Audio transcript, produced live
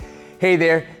Hey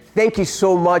there, thank you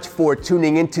so much for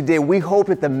tuning in today. We hope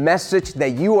that the message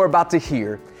that you are about to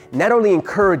hear not only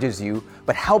encourages you,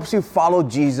 but helps you follow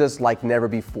Jesus like never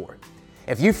before.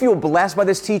 If you feel blessed by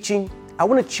this teaching, I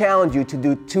want to challenge you to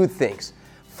do two things.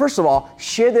 First of all,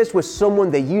 share this with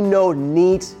someone that you know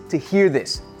needs to hear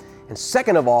this. And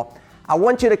second of all, I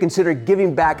want you to consider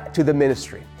giving back to the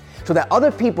ministry so that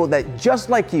other people that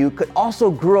just like you could also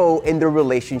grow in their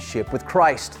relationship with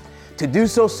Christ. To do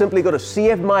so, simply go to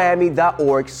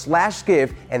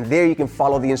cfmiami.org/give, and there you can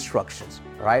follow the instructions.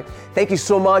 All right? Thank you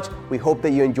so much. We hope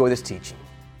that you enjoy this teaching.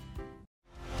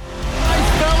 Nice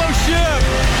fellowship.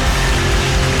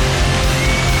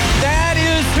 That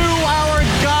is who our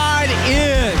God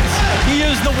is. He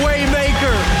is the way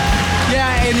maker.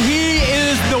 Yeah, and He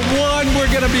is the one we're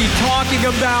going to be talking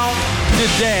about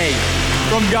today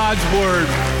from God's Word.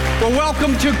 Well,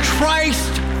 welcome to Christ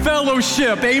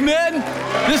Fellowship. Amen?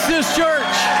 This is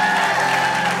church.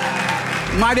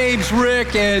 My name's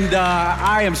Rick, and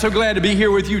I am so glad to be here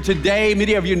with you today.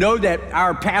 Many of you know that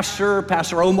our pastor,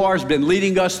 Pastor Omar, has been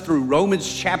leading us through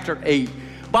Romans chapter 8.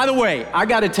 By the way, I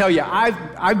got to tell you,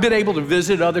 I've been able to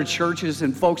visit other churches,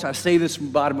 and folks, I say this from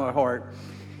the bottom of my heart.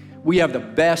 We have the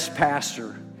best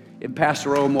pastor in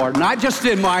Pastor Omar, not just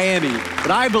in Miami,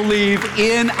 but I believe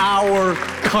in our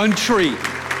country.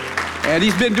 And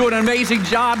he's been doing an amazing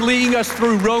job leading us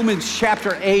through Romans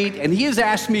chapter 8. And he has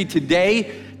asked me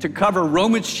today to cover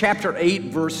Romans chapter 8,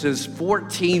 verses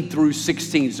 14 through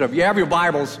 16. So if you have your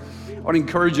Bibles, I want to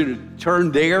encourage you to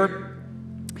turn there.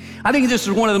 I think this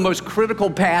is one of the most critical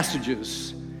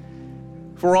passages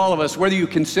for all of us, whether you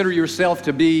consider yourself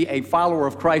to be a follower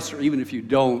of Christ or even if you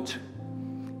don't.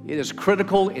 It is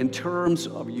critical in terms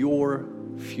of your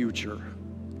future,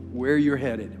 where you're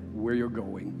headed, where you're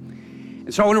going.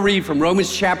 And so I want to read from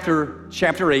Romans chapter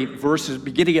 8,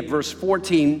 beginning at verse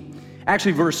 14,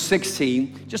 actually verse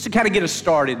 16, just to kind of get us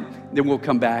started, then we'll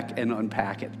come back and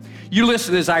unpack it. You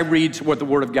listen as I read to what the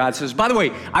Word of God says. By the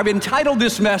way, I've entitled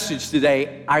this message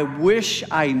today, I Wish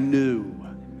I Knew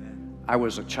I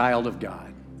Was a Child of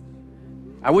God.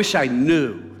 I wish I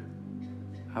knew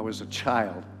I was a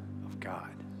child of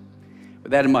God.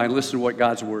 With that in mind, listen to what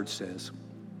God's Word says.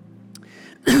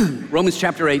 Romans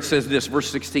chapter 8 says this,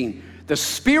 verse 16, the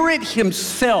Spirit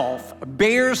Himself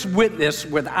bears witness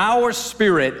with our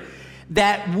spirit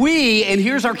that we, and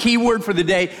here's our key word for the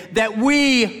day, that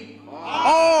we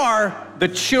are the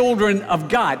children of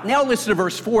God. Now listen to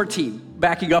verse 14,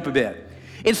 backing up a bit.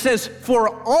 It says,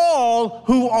 for all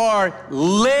who are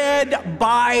led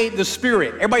by the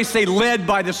Spirit. Everybody say, led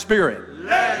by the Spirit.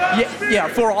 Led by the Spirit. Yeah,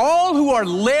 for all who are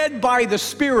led by the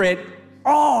Spirit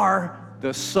are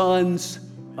the sons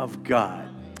of God.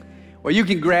 Well, you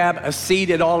can grab a seat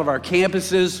at all of our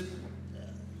campuses.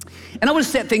 And I want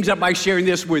to set things up by sharing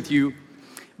this with you.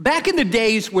 Back in the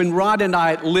days when Ron and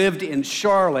I lived in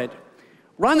Charlotte,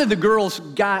 Ron and the girls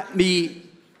got me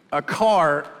a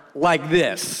car like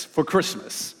this for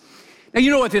Christmas. Now,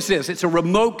 you know what this is. It's a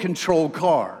remote control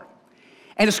car.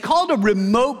 And it's called a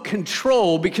remote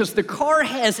control because the car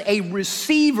has a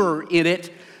receiver in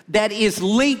it that is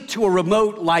linked to a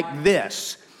remote like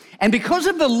this. And because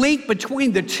of the link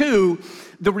between the two,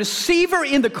 the receiver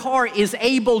in the car is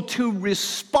able to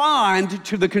respond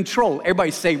to the control.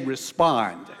 Everybody say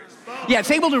respond. Yeah,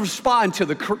 it's able to respond to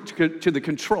the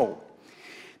control.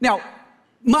 Now,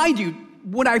 mind you,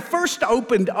 when I first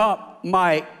opened up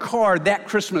my car that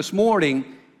Christmas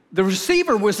morning, the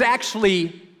receiver was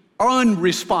actually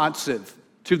unresponsive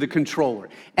to the controller.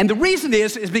 And the reason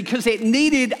is because it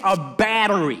needed a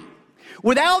battery.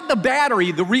 Without the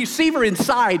battery, the receiver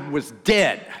inside was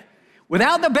dead.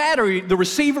 Without the battery, the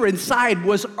receiver inside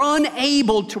was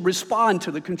unable to respond to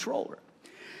the controller.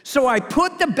 So I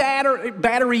put the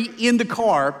battery in the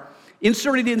car,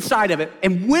 inserted inside of it,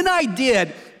 and when I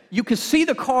did, you could see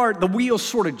the car, the wheels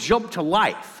sort of jump to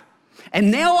life.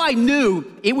 And now I knew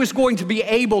it was going to be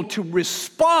able to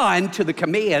respond to the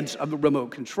commands of the remote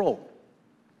control.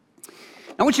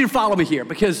 I want you to follow me here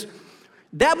because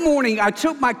that morning, I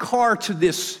took my car to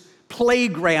this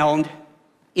playground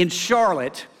in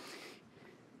Charlotte.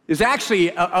 It's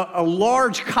actually a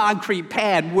large concrete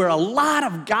pad where a lot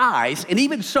of guys and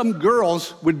even some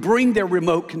girls would bring their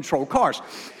remote control cars.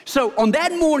 So on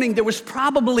that morning, there was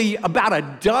probably about a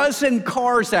dozen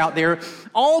cars out there,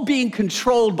 all being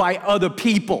controlled by other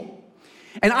people.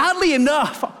 And oddly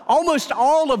enough, almost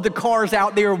all of the cars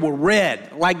out there were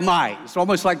red, like mine. It's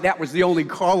almost like that was the only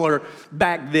color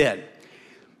back then.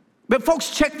 But folks,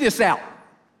 check this out.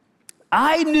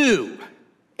 I knew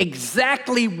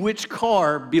exactly which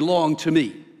car belonged to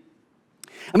me.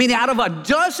 I mean, out of a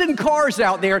dozen cars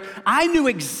out there, I knew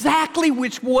exactly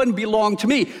which one belonged to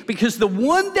me, because the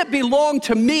one that belonged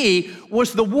to me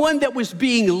was the one that was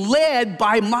being led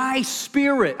by my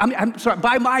spirit.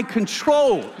 By my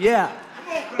control. Yeah.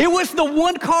 It was the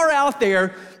one car out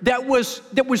there that was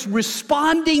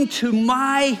responding to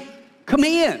my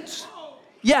commands.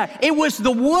 Yeah, it was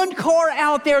the one car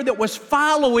out there that was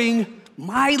following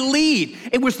my lead.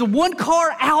 It was the one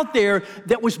car out there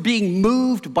that was being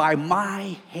moved by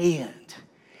my hand.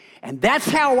 And that's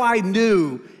how I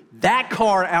knew that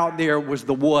car out there was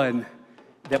the one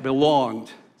that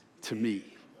belonged to me.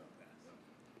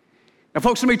 Now,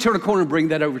 folks, let me turn a corner and bring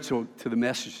that over to the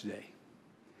message today.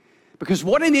 Because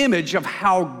what an image of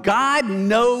how God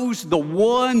knows the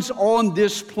ones on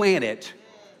this planet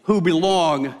who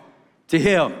belong to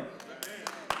Him,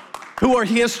 who are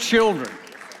His children.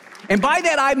 And by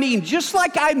that I mean, just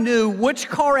like I knew which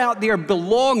car out there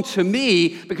belonged to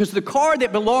me, because the car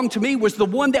that belonged to me was the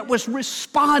one that was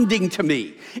responding to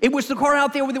me. It was the car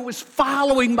out there that was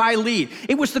following my lead.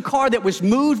 It was the car that was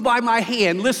moved by my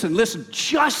hand. Listen,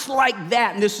 just like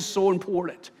that, and this is so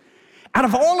important. Out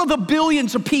of all of the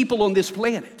billions of people on this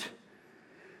planet,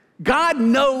 God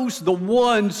knows the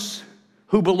ones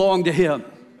who belong to Him.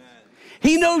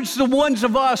 He knows the ones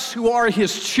of us who are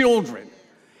His children.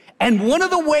 And one of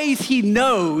the ways He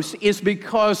knows is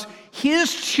because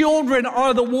His children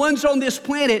are the ones on this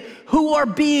planet who are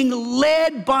being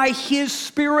led by His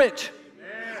Spirit.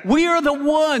 We are the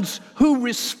ones who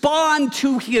respond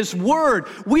to His word.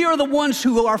 We are the ones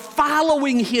who are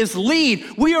following His lead.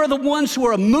 We are the ones who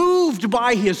are moved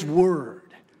by His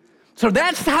word. So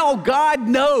that's how God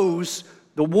knows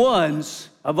the ones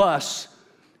of us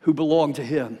who belong to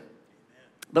Him.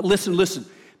 But listen,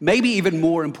 maybe even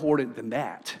more important than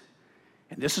that,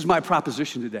 and this is my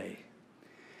proposition today,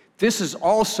 this is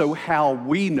also how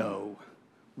we know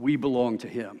we belong to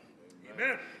Him.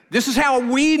 Amen. This is how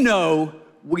we know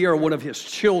we are one of His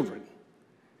children.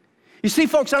 You see,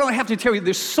 folks, I don't have to tell you,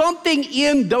 there's something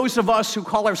in those of us who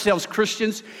call ourselves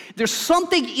Christians, there's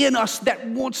something in us that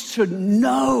wants to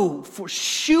know for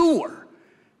sure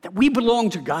that we belong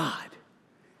to God.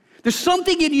 There's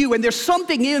something in you and there's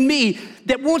something in me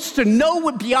that wants to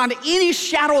know beyond any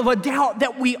shadow of a doubt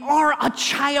that we are a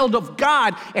child of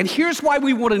God. And here's why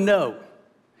we want to know.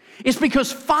 It's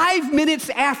because 5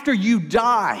 minutes after you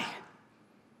die,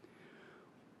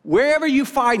 wherever you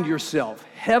find yourself,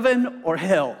 heaven or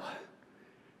hell,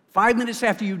 5 minutes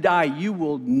after you die, you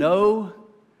will know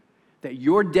that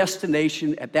your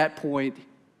destination at that point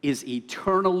is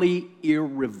eternally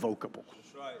irrevocable.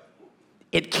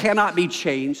 It cannot be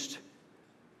changed.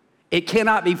 It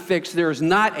cannot be fixed. There is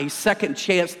not a second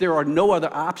chance. There are no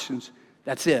other options.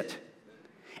 That's it.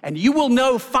 And you will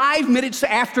know 5 minutes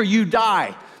after you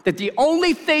die that the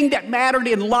only thing that mattered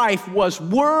in life was,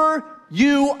 were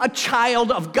you a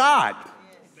child of God?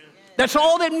 That's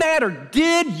all that mattered.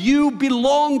 Did you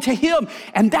belong to Him?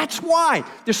 And that's why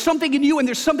there's something in you and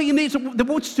there's something in me that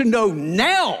wants to know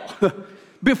now,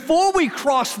 before we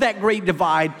cross that great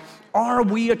divide, are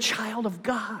we a child of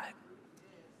God?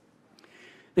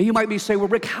 Now you might be saying, well,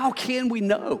 Rick, how can we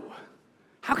know?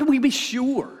 How can we be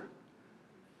sure?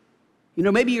 You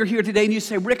know, maybe you're here today and you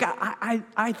say, Rick,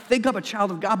 I think I'm a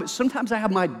child of God, but sometimes I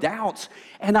have my doubts,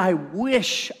 and I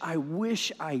wish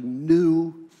I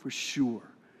knew for sure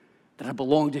that I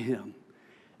belonged to Him,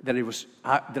 that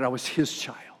I was His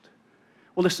child.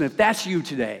 Well, listen, if that's you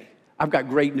today, I've got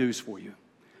great news for you.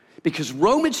 Because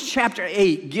Romans chapter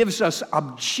 8 gives us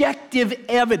objective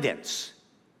evidence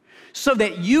so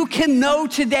that you can know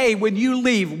today when you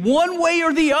leave, one way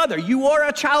or the other, you are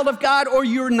a child of God or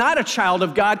you're not a child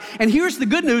of God. And here's the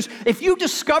good news. If you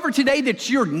discover today that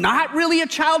you're not really a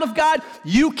child of God,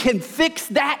 you can fix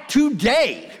that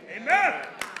today. Amen.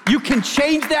 You can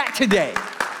change that today.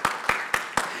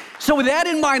 So with that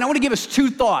in mind, I want to give us two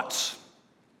thoughts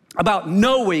about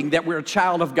knowing that we're a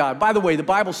child of God. By the way, the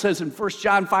Bible says in 1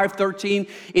 John 5:13,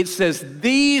 it says,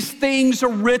 these things are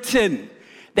written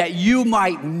that you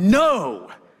might know,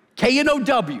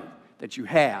 K-N-O-W, that you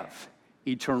have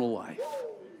eternal life.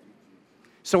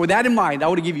 So with that in mind, I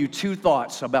want to give you two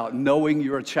thoughts about knowing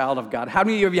you're a child of God. How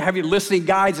many of you have your listening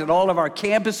guides at all of our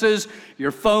campuses,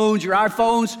 your phones, your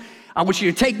iPhones? I want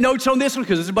you to take notes on this one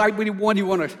because this might be one you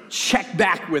want to check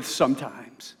back with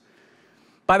sometimes.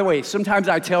 By the way, sometimes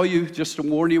I tell you, just to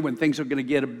warn you, when things are going to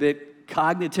get a bit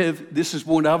cognitive, this is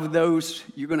one of those.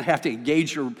 You're going to have to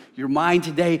engage your mind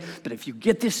today. But if you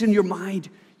get this in your mind,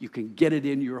 you can get it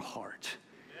in your heart.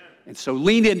 And so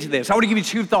lean into this. I want to give you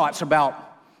two thoughts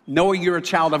about knowing you're a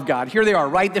child of God. Here they are.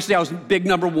 Write this down. Big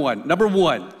number one. Number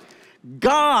one,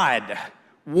 God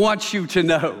wants you to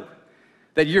know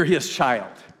that you're his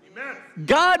child. Amen.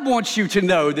 God wants you to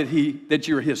know that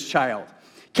you're his child.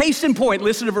 Case in point,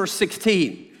 listen to verse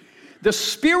 16. The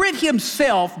Spirit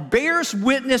himself bears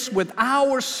witness with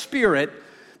our spirit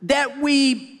that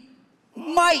we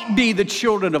might be the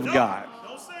children of God.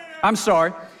 I'm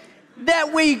sorry,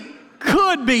 that we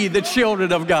could be the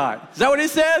children of God. Is that what it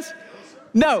says?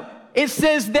 No, it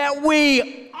says that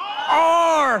we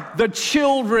are the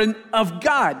children of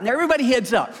God. Now everybody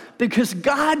heads up, because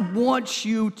God wants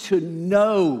you to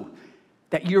know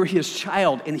that you're his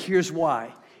child, and here's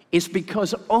why. It's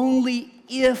because only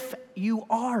if you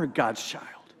are God's child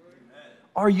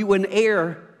are you an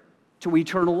heir to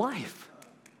eternal life.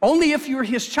 Only if you're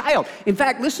his child. In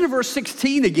fact, listen to verse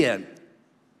 16 again.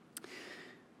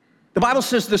 The Bible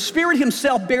says, the Spirit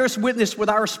himself bears witness with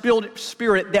our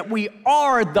spirit that we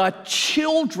are the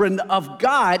children of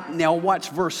God. Now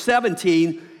watch verse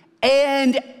 17.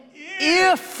 And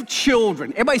if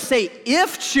children. Everybody say,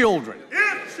 if children.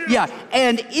 If children. Yeah,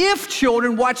 and if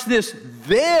children, watch this,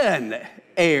 then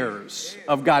heirs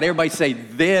of God. Everybody say,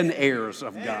 then heirs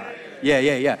of God.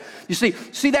 Yeah. You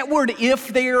see that word if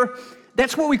there?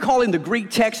 That's what we call in the Greek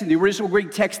text, in the original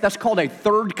Greek text, that's called a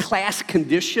third-class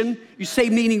condition. You say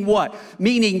meaning what?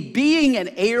 Meaning being an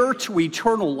heir to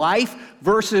eternal life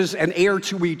versus an heir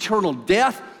to eternal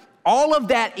death. All of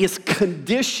that is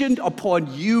conditioned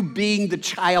upon you being the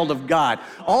child of God.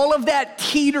 All of that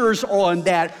teeters on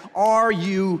that. Are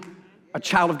you a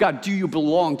child of God? Do you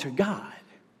belong to God?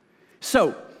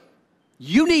 So,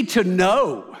 you need to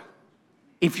know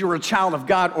if you're a child of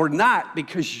God or not,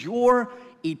 because your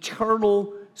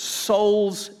eternal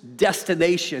soul's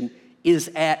destination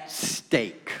is at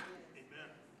stake.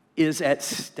 Is at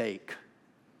stake.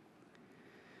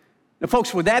 Now,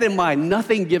 folks, with that in mind,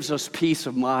 nothing gives us peace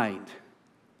of mind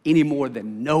any more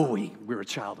than knowing we're a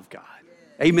child of God.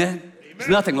 Amen? There's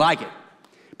nothing like it.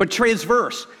 But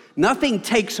transverse, nothing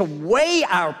takes away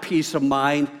our peace of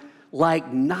mind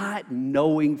like not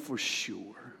knowing for sure.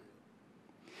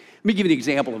 Let me give you an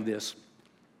example of this.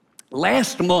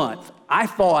 Last month, I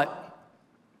thought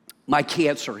my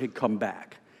cancer had come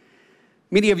back.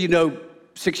 Many of you know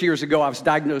 6 years ago, I was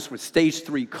diagnosed with stage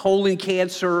 3 colon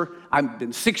cancer. I've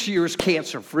been 6 years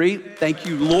cancer-free. Thank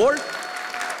you, Lord.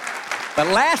 But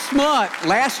last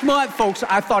month, folks,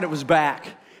 I thought it was back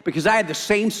because I had the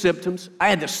same symptoms. I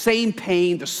had the same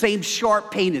pain, the same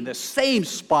sharp pain in the same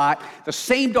spot, the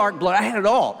same dark blood. I had it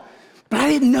all. But I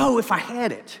didn't know if I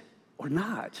had it or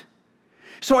not.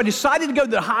 So I decided to go to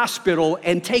the hospital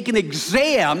and take an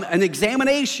examination,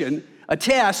 a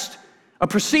test, a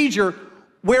procedure,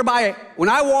 whereby when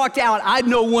I walked out, I'd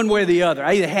know one way or the other.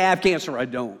 I either have cancer or I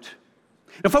don't.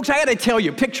 Now, folks, I got to tell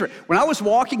you, picture it. When I was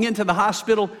walking into the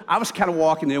hospital, I was kind of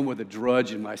walking in with a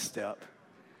drudge in my step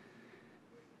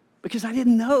because I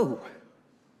didn't know.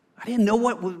 I didn't know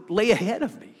what would lay ahead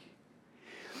of me.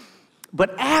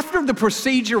 But after the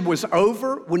procedure was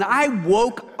over, when I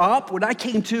woke up, when I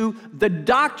came to, the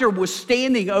doctor was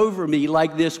standing over me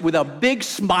like this with a big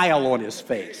smile on his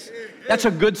face. That's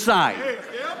a good sign.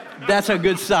 That's a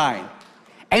good sign.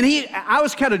 And I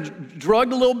was kind of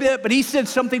drugged a little bit, but he said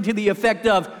something to the effect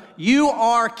of, you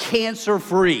are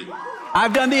cancer-free.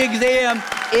 I've done the exam,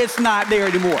 it's not there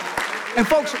anymore. And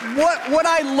folks, what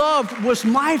I loved was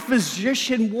my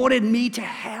physician wanted me to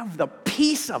have the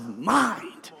peace of mind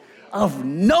of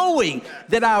knowing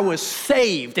that I was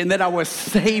saved and that I was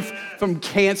safe from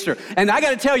cancer. And I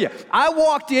got to tell you, I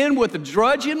walked in with a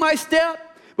drudge in my step,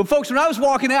 but folks, when I was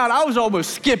walking out, I was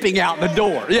almost skipping out the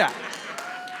door. Yeah.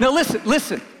 Now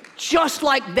listen, just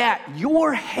like that,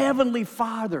 your heavenly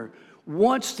Father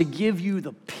wants to give you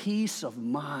the peace of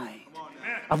mind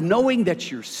of knowing that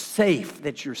you're safe,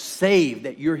 that you're saved,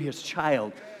 that you're his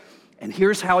child. And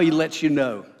here's how he lets you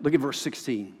know. Look at verse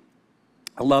 16.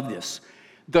 I love this.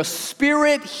 The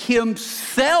Spirit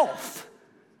himself.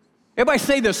 Everybody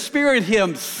say the Spirit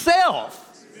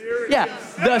himself.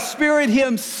 The Spirit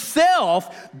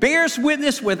himself bears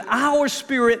witness with our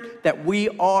spirit that we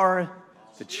are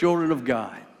the children of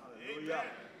God.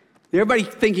 Everybody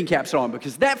thinking caps on,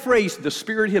 because that phrase, the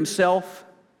Spirit himself,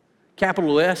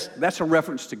 capital S, that's a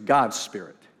reference to God's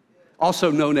Spirit,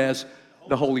 also known as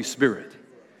the Holy Spirit.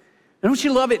 And don't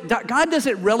you love it? God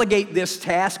doesn't relegate this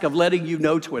task of letting you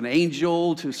know to an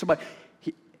angel, to somebody.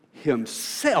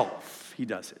 Himself, he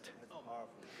does it.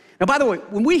 Now, by the way,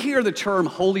 when we hear the term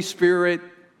Holy Spirit,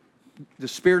 the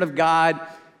Spirit of God,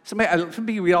 some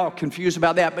people get all confused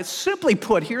about that, but simply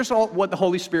put, here's what the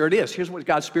Holy Spirit is. Here's what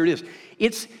God's Spirit is.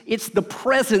 It's the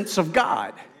presence of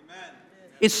God. Amen.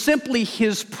 It's simply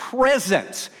his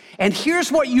presence. And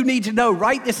here's what you need to know.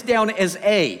 Write this down as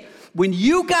A. When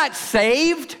you got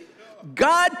saved,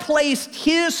 God placed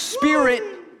his Spirit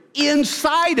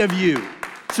inside of you.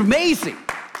 It's amazing.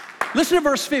 Listen to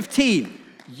verse 15.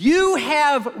 You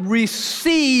have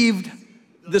received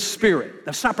the Spirit.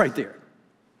 Now stop right there.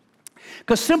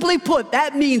 Because simply put,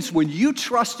 that means when you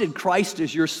trusted Christ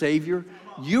as your Savior,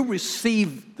 you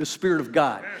received the Spirit of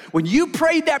God. When you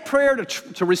prayed that prayer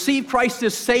to receive Christ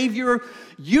as Savior,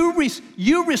 you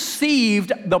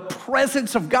received the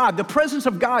presence of God. The presence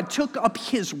of God took up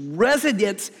his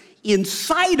residence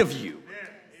inside of you.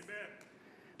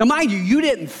 Now, mind you, you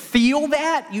didn't feel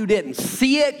that, you didn't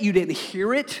see it, you didn't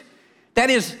hear it.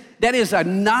 That is a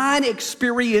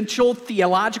non-experiential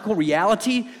theological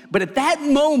reality, but at that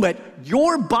moment,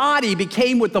 your body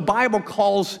became what the Bible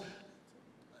calls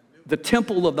the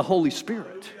temple of the Holy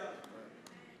Spirit.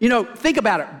 You know, think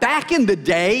about it. Back in the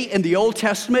day, in the Old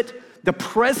Testament, the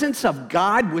presence of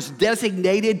God was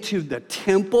designated to the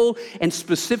temple, and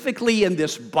specifically in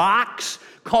this box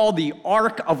called the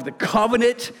Ark of the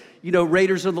Covenant. You know,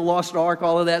 Raiders of the Lost Ark,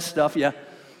 all of that stuff, yeah.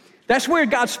 That's where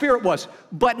God's Spirit was.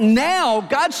 But now,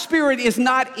 God's Spirit is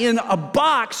not in a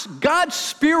box. God's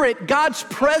Spirit, God's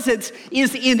presence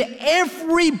is in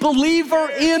every believer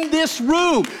in this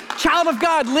room. Child of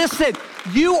God, listen.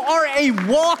 You are a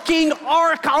walking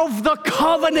Ark of the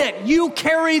Covenant. You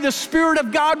carry the Spirit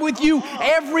of God with you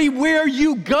everywhere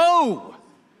you go.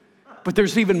 But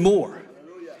there's even more.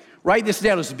 Write this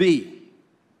down as B.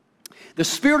 The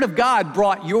Spirit of God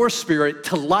brought your spirit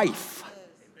to life.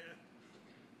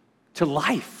 To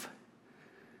life.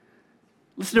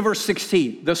 Listen to verse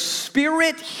 16. The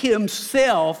Spirit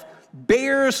himself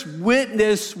bears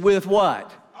witness with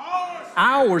what?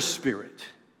 Our spirit.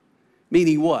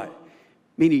 Meaning what?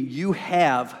 Meaning you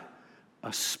have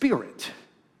a spirit.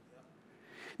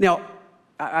 Now,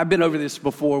 I've been over this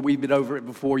before. We've been over it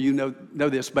before. You know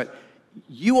this, but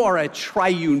you are a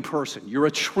triune person. You're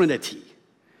a trinity.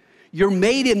 You're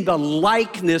made in the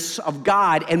likeness of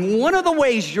God. And one of the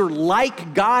ways you're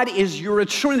like God is you're a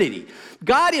trinity.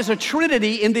 God is a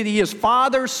trinity in that he is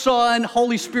Father, Son,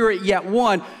 Holy Spirit, yet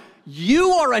one.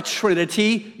 You are a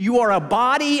trinity. You are a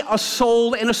body, a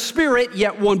soul, and a spirit,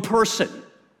 yet one person.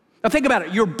 Now think about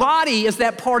it. Your body is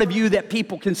that part of you that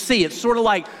people can see. It's sort of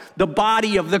like the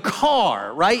body of the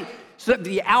car, right? So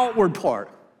the outward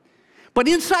part. But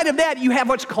inside of that, you have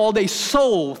what's called a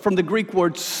soul, from the Greek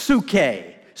word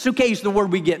psyche. Psyche is the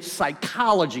word we get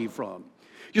psychology from.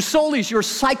 Your soul is your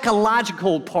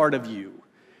psychological part of you.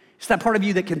 It's that part of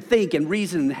you that can think and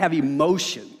reason and have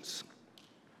emotions.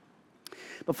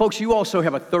 But folks, you also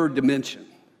have a third dimension.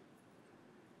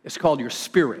 It's called your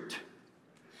spirit.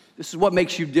 This is what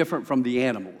makes you different from the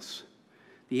animals.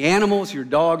 The animals, your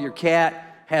dog, your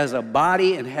cat, has a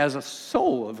body and has a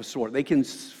soul of a sort. They can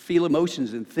feel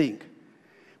emotions and think.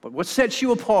 But what sets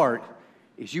you apart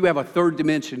is you have a third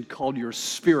dimension called your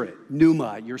spirit,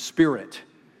 pneuma, your spirit.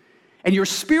 And your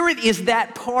spirit is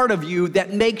that part of you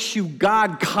that makes you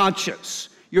God conscious.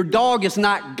 Your dog is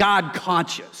not God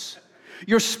conscious.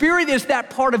 Your spirit is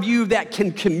that part of you that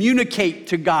can communicate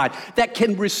to God, that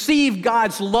can receive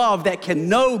God's love, that can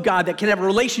know God, that can have a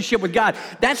relationship with God.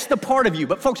 That's the part of you.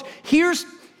 But folks, here's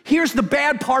the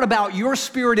bad part about your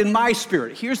spirit and my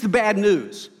spirit. Here's the bad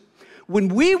news. When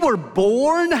we were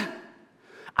born,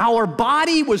 our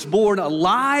body was born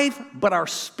alive, but our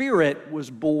spirit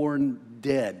was born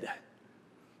dead.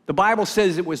 The Bible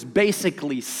says it was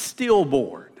basically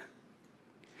stillborn.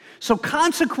 So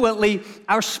consequently,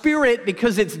 our spirit,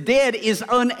 because it's dead, is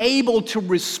unable to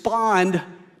respond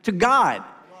to God.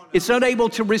 It's unable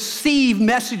to receive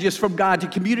messages from God, to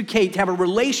communicate, to have a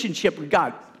relationship with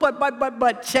God.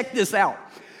 But check this out.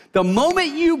 The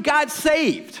moment you got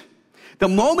saved, the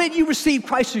moment you received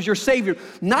Christ as your Savior,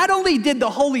 not only did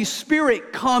the Holy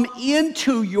Spirit come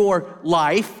into your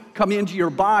life, come into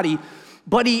your body,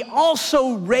 but he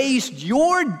also raised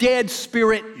your dead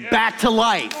spirit back to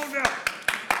life.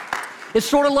 It's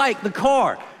sort of like the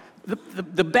car.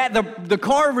 The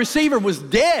car receiver was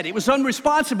dead. It was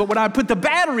unresponsive, but when I put the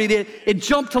battery in it, it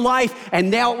jumped to life, and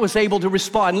now it was able to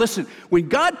respond. Listen, when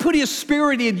God put his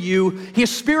spirit in you, his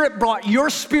spirit brought your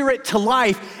spirit to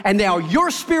life, and now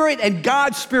your spirit and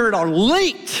God's spirit are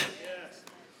linked.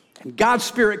 And God's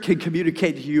spirit can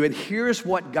communicate to you, and here's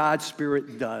what God's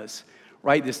spirit does.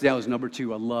 Write this down as number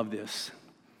 2. I love this.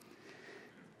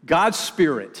 God's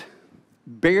spirit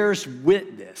bears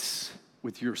witness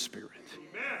with your spirit.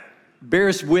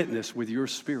 Bears witness with your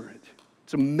spirit.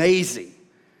 It's amazing.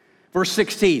 Verse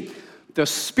 16, the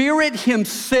Spirit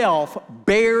himself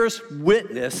bears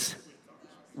witness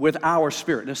with our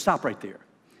spirit. Now stop right there.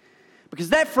 Because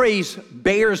that phrase,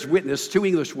 bears witness, 2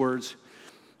 English words,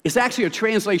 is actually a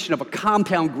translation of a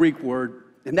compound Greek word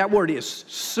and that word is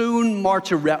soon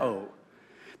martyreo.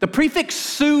 The prefix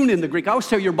soon in the Greek, I always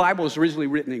tell you your Bible is originally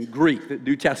written in Greek, the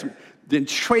New Testament, then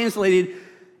translated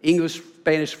English,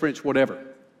 Spanish, French, whatever.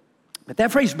 But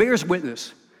that phrase bears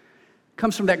witness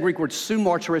comes from that Greek word soon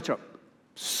martyreo.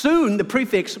 Soon, the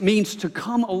prefix, means to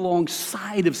come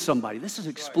alongside of somebody. This is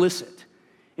explicit.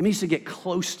 It means to get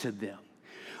close to them.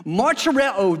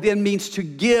 Martyreo then means to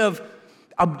give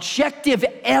objective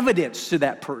evidence to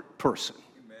that person.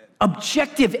 Amen.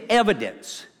 Objective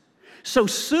evidence. So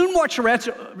soon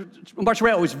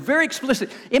martyreo is very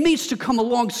explicit. It means to come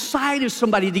alongside of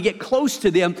somebody, to get close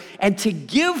to them, and to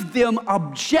give them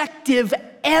objective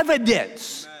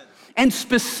evidence. Amen. And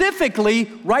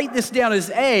specifically, write this down as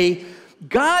A,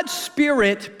 God's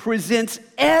Spirit presents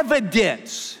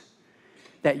evidence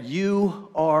that you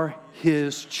are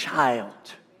His child.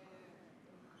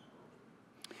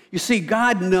 You see,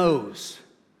 God knows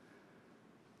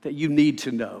that you need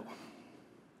to know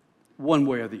one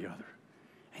way or the other.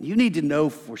 And you need to know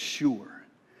for sure.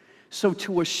 So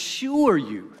to assure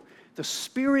you, the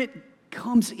Spirit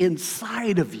comes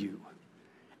inside of you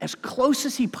as close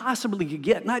as He possibly could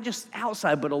get, not just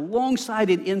outside, but alongside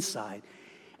and inside.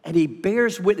 And He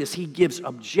bears witness. He gives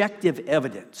objective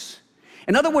evidence.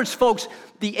 In other words, folks,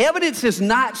 the evidence is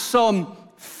not some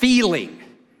feeling.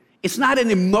 It's not an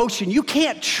emotion. You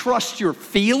can't trust your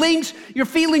feelings. Your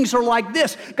feelings are like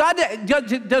this. God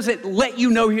doesn't let you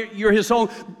know you're His own,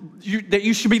 that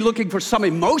you should be looking for some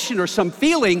emotion or some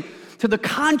feeling. To the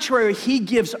contrary, He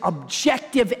gives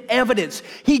objective evidence.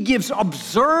 He gives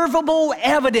observable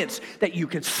evidence that you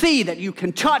can see, that you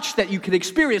can touch, that you can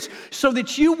experience, so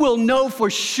that you will know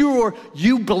for sure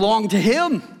you belong to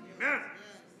Him. Amen.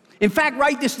 In fact,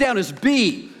 write this down as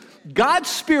B. God's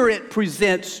Spirit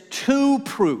presents two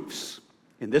proofs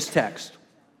in this text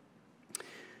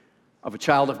of a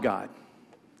child of God.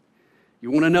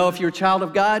 You want to know if you're a child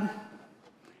of God?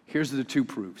 Here's the two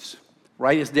proofs.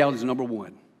 Write this down as number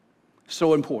one.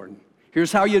 So important.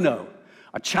 Here's how you know.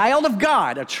 A child of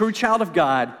God, a true child of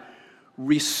God,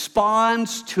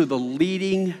 responds to the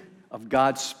leading of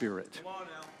God's Spirit.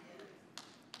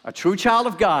 A true child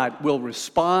of God will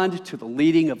respond to the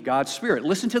leading of God's Spirit.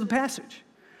 Listen to the passage.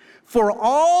 For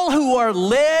all who are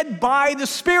led by the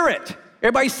Spirit.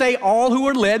 Everybody say, all who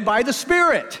are led by the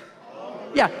Spirit.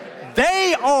 Yeah,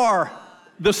 they are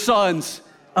the sons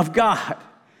of God.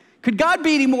 Could God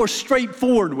be any more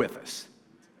straightforward with us?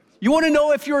 You want to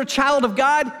know if you're a child of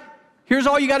God? Here's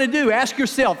all you got to do. Ask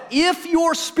yourself, if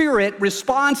your spirit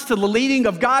responds to the leading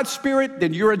of God's Spirit,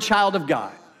 then you're a child of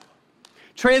God.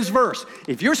 Transverse.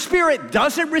 If your spirit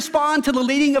doesn't respond to the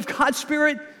leading of God's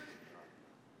Spirit,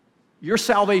 your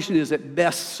salvation is at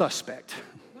best suspect.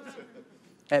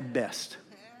 At best.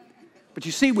 But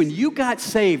you see, when you got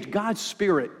saved, God's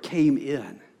Spirit came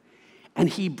in, and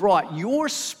He brought your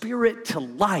spirit to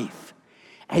life.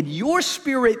 And your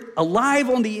spirit alive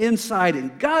on the inside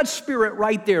and God's Spirit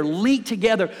right there linked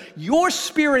together, your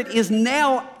spirit is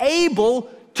now able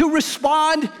to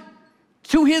respond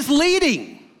to His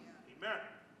leading. Amen.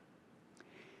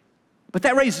 But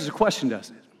that raises a question,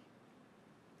 doesn't it?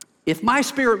 If my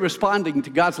spirit responding to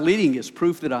God's leading is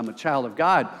proof that I'm a child of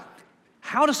God,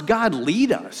 how does God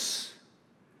lead us?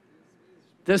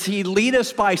 Does He lead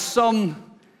us by some,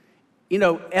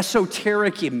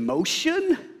 esoteric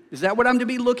emotion? Is that what I'm to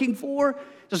be looking for?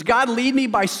 Does God lead me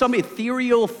by some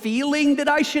ethereal feeling that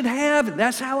I should have?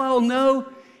 That's how I'll know?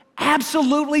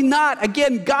 Absolutely not.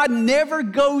 Again, God never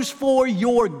goes for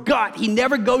your gut. He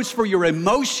never goes for your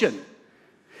emotion.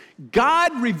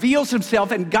 God reveals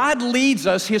Himself and God leads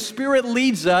us. His Spirit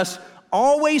leads us,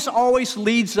 always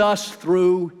leads us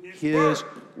through His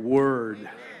Word.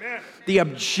 The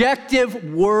objective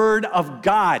Word of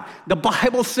God. The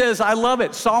Bible says, I love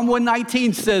it. Psalm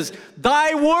 119 says,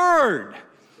 Thy Word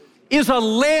is a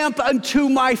lamp unto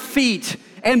my feet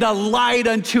and a light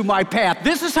unto my path.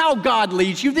 This is how God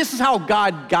leads you. This is how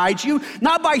God guides you.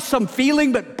 Not by some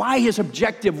feeling, but by His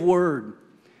objective Word.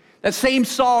 That same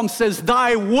psalm says,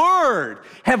 Thy Word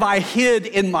have I hid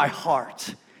in my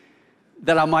heart,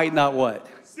 that I might not what?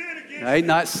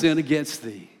 Not sin against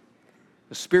Thee.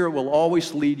 The Spirit will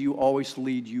always lead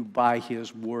you by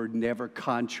His Word, never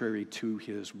contrary to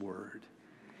His Word.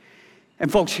 And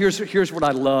folks, here's what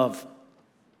I love.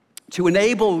 To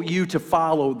enable you to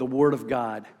follow the Word of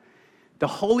God, the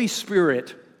Holy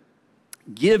Spirit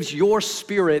gives your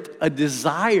spirit a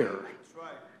desire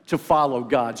to follow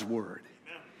God's Word.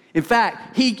 In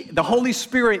fact, the Holy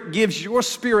Spirit gives your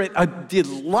spirit a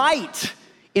delight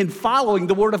in following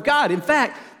the Word of God. In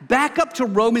fact, back up to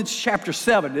Romans chapter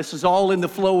 7. This is all in the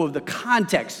flow of the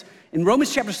context. In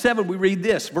Romans chapter 7, we read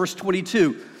this, verse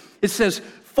 22. It says,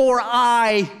 For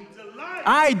I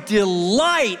I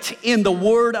delight in the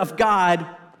Word of God.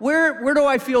 Where do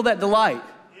I feel that delight?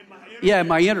 In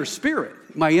my inner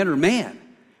spirit, my inner man.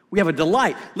 We have a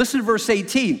delight. Listen to verse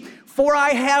 18. For I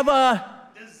have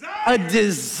a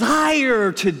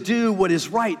desire to do what is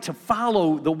right, to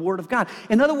follow the Word of God.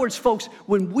 In other words, folks,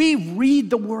 when we read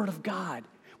the Word of God,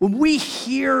 when we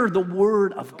hear the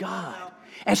Word of God,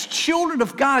 as children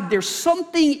of God, there's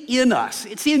something in us.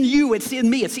 It's in you, it's in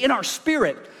me, it's in our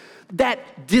spirit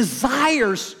that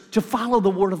desires to follow the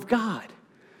Word of God,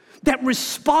 that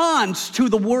responds to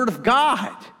the Word of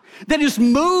God, that is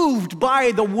moved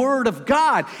by the Word of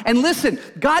God. And listen,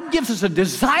 God gives us a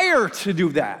desire to do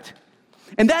that.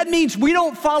 And that means we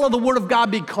don't follow the Word of God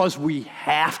because we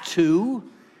have to.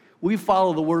 We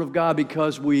follow the Word of God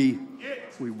because we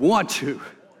want to.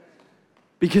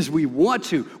 Because we want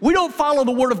to. We don't follow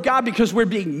the Word of God because we're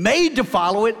being made to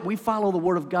follow it. We follow the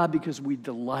Word of God because we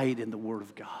delight in the Word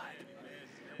of God.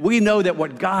 We know that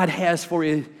what God has for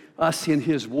us in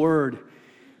His Word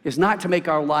is not to make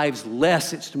our lives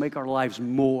less, it's to make our lives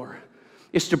more.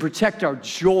 It's to protect our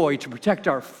joy, to protect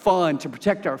our fun, to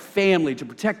protect our family, to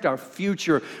protect our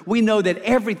future. We know that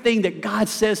everything that God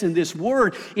says in this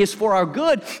Word is for our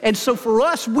good. And so for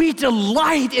us, we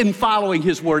delight in following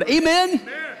His Word. Amen?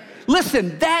 Amen.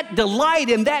 Listen, that delight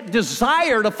and that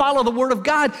desire to follow the Word of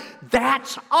God,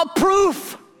 that's a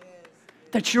proof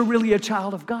that you're really a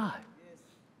child of God.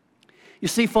 You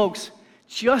see, folks,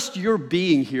 just your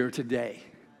being here today,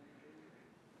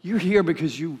 you're here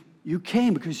because you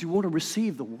came because you want to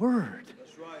receive the Word.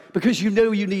 Because you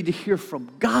know you need to hear from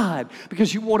God,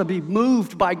 because you want to be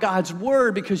moved by God's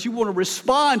Word, because you want to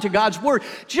respond to God's Word.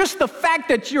 Just the fact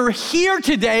that you're here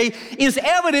today is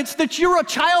evidence that you're a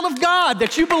child of God,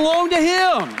 that you belong to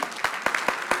Him.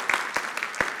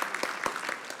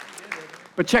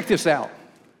 But check this out.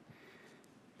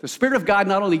 The Spirit of God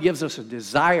not only gives us a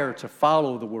desire to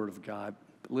follow the Word of God,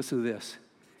 but listen to this.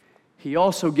 He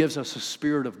also gives us a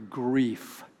spirit of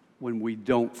grief when we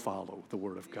don't follow the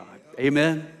Word of God.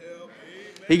 Amen?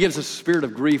 He gives us a spirit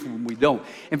of grief when we don't.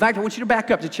 In fact, I want you to back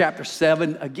up to chapter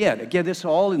 7 again. Again, this is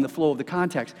all in the flow of the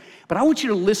context. But I want you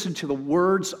to listen to the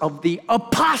words of the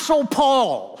Apostle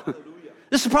Paul.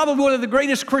 This is probably one of the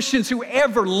greatest Christians who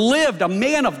ever lived, a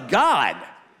man of God.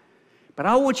 But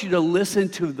I want you to listen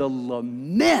to the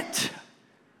lament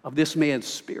of this man's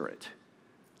spirit.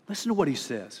 Listen to what he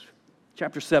says.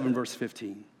 Chapter 7, verse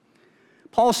 15.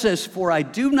 Paul says, "For I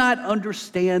do not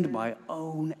understand my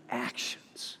own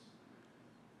actions."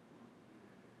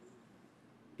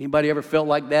 Anybody ever felt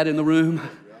like that in the room?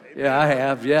 Yeah, I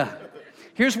have, yeah.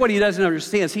 Here's what he doesn't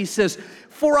understand. He says,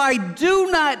 "For I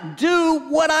do not do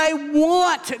what I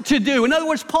want to do." In other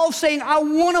words, Paul's saying, I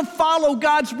want to follow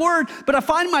God's Word, but I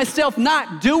find myself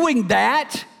not doing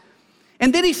that.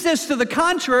 And then he says to the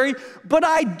contrary, "But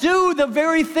I do the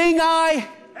very thing I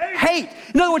hate."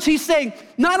 In other words, he's saying,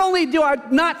 not only do I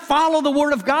not follow the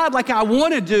Word of God like I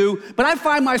want to do, but I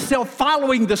find myself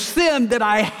following the sin that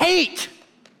I hate.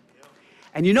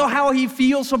 And you know how he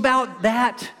feels about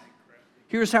that?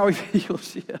 Here's how he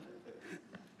feels. Yeah.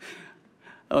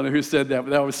 I don't know who said that,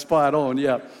 but that was spot on,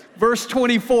 yeah. Verse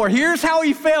 24, here's how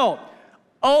he felt.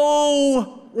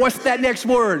 Oh, what's that next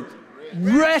word?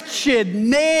 Wretched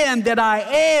man that I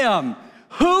am.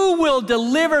 Who will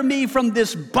deliver me from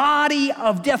this body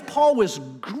of death? Paul was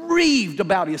grieved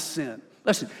about his sin.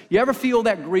 Listen, you ever feel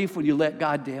that grief when you let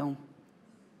God down?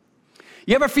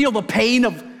 You ever feel the pain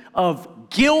of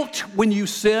guilt when you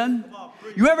sin?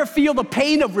 You ever feel the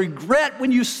pain of regret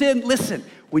when you sin? Listen,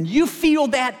 when you feel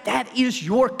that, that is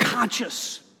your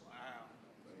conscience.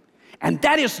 And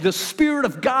that is the Spirit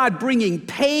of God bringing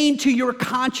pain to your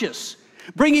conscience,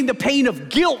 bringing the pain of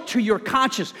guilt to your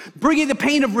conscience, bringing the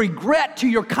pain of regret to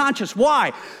your conscience.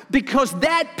 Why? Because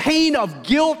that pain of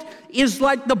guilt is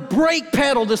like the brake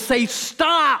pedal to say,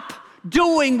 stop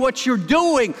doing what you're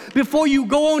doing before you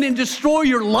go on and destroy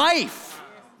your life.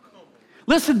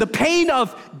 Listen, the pain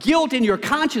of guilt in your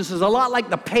conscience is a lot like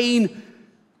the pain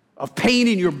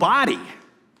in your body.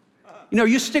 You know,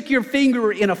 you stick your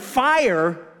finger in a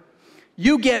fire,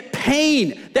 you get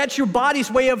pain. That's your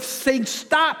body's way of saying,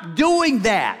 stop doing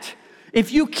that.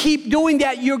 If you keep doing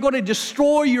that, you're going to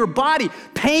destroy your body.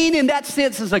 Pain in that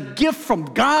sense is a gift from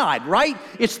God, right?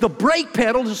 It's the brake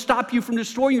pedal to stop you from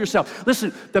destroying yourself.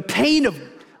 Listen, the pain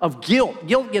of guilt.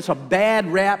 Guilt gets a bad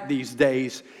rap these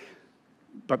days.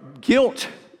 But guilt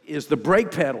is the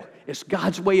brake pedal. It's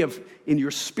God's way of, in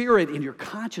your spirit, in your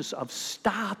conscience, of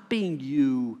stopping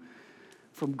you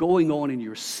from going on in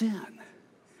your sin.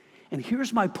 And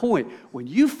here's my point. When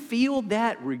you feel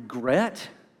that regret,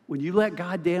 When you let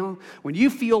God down, when you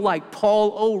feel like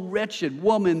Paul, oh wretched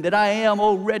woman that I am,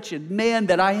 oh wretched man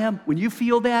that I am, when you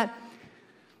feel that,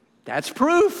 that's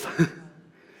proof.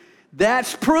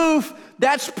 That's proof.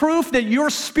 That's proof that your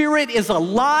spirit is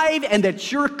alive and that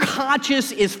your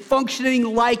conscience is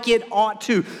functioning like it ought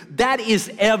to. That is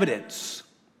evidence.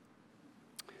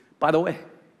 By the way,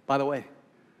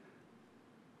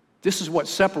 this is what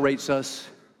separates us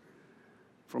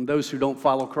from those who don't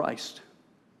follow Christ.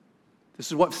 This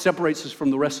is what separates us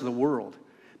from the rest of the world.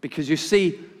 Because you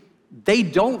see, they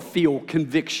don't feel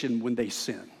conviction when they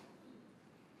sin.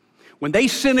 When they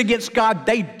sin against God,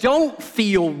 they don't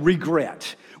feel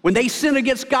regret. When they sin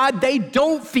against God, they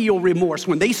don't feel remorse.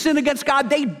 When they sin against God,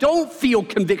 they don't feel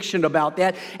conviction about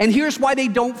that. And here's why they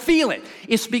don't feel it.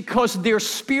 It's because their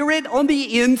spirit on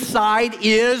the inside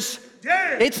is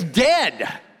dead. It's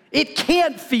dead. It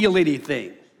can't feel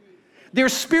anything. Their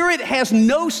spirit has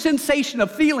no sensation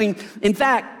of feeling, in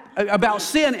fact, about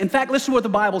sin. In fact, listen to what the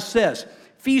Bible says.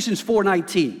 Ephesians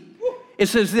 4:19. It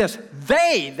says this,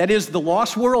 they, that is the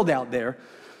lost world out there,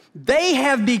 they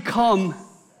have become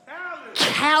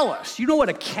callous. You know what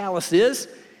a callous is?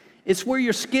 It's where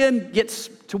your skin gets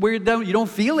to where you don't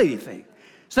feel anything.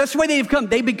 So that's the way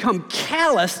they become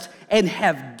calloused and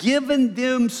have given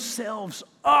themselves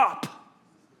up.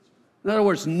 In other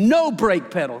words, no brake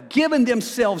pedal, giving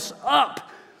themselves up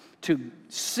to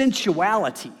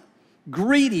sensuality,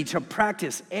 greedy to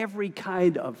practice every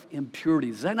kind of impurity.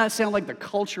 Does that not sound like the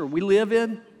culture we live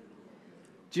in?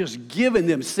 Just giving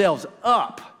themselves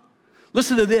up.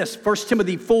 Listen to this, 1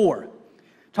 Timothy 4.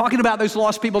 Talking about those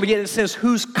lost people again, it says,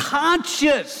 whose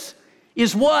conscience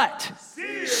is what?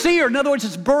 Seared. In other words,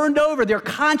 it's burned over. Their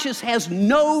conscience has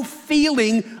no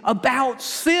feeling about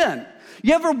sin.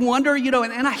 You ever wonder,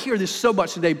 and I hear this so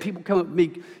much today, people come up to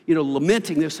me,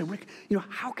 lamenting this, say, Rick,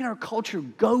 how can our culture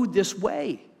go this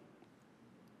way?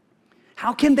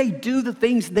 How can they do the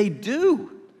things they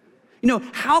do?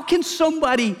 How can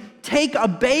somebody take a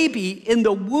baby in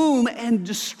the womb and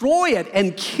destroy it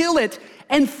and kill it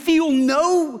and feel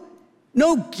no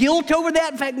guilt over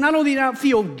that? In fact, not only do they not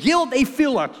feel guilt, they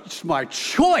feel it's my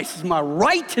choice, it's my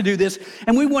right to do this.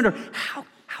 And we wonder, how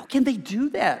can they do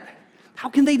that? How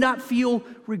can they not feel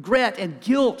regret and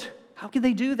guilt? How can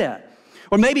they do that?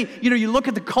 Or maybe, you look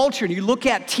at the culture and you look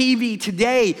at TV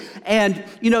today and,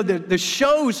 the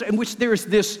shows in which there's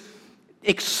this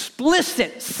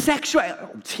explicit sexual,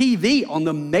 TV on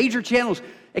the major channels,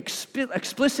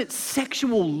 explicit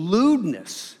sexual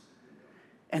lewdness.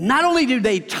 And not only do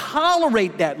they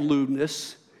tolerate that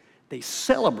lewdness, they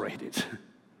celebrate it.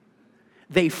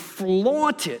 They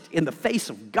flaunt it in the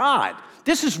face of God.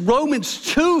 This is Romans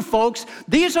 2, folks.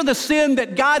 These are the sin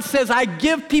that God says, I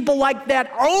give people like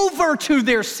that over to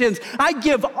their sins. I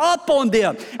give up on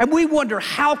them. And we wonder,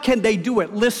 how can they do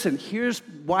it? Listen, here's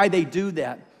why they do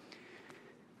that.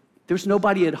 There's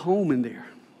nobody at home in there.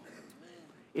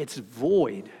 It's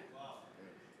void.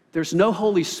 There's no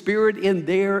Holy Spirit in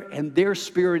there, and their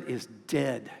spirit is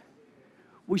dead.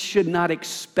 We should not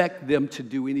expect them to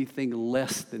do anything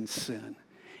less than sin.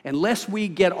 Unless we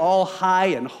get all high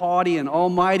and haughty and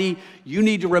almighty, you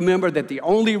need to remember that the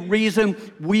only reason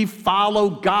we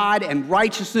follow God and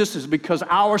righteousness is because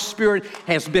our spirit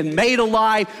has been made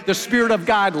alive. The Spirit of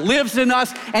God lives in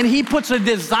us, and He puts a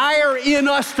desire in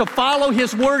us to follow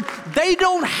His word. They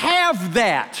don't have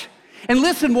that. And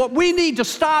listen, what we need to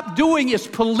stop doing is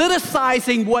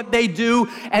politicizing what they do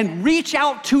and reach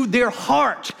out to their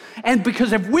heart. And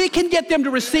because if we can get them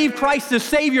to receive Christ as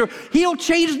Savior, He'll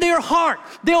change their heart.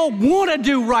 They'll want to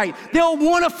do right. They'll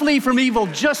want to flee from evil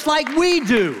just like we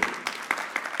do.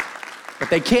 But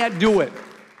they can't do it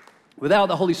without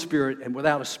the Holy Spirit and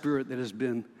without a spirit that has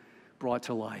been brought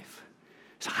to life.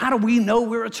 So how do we know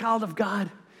we're a child of God?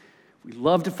 We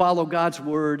love to follow God's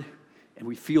word, and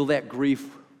we feel that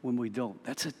grief when we don't.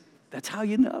 That's how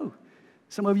you know.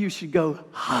 Some of you should go,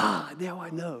 now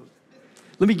I know.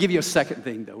 Let me give you a second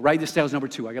thing, though. Write this down as number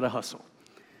 2. I got to hustle.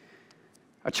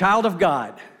 A child of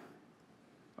God,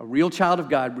 a real child of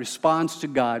God, responds to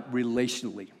God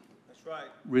relationally. That's right.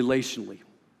 Relationally.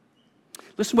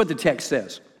 Listen to what the text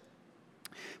says.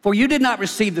 For you did not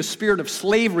receive the spirit of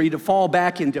slavery to fall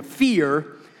back into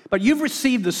fear, but you've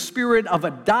received the spirit of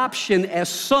adoption as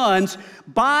sons,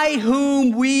 by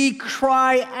whom we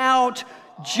cry out,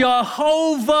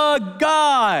 Jehovah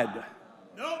God.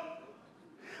 Nope.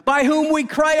 By whom we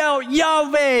cry out,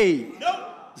 Yahweh. Nope.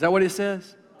 Is that what it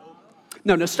says?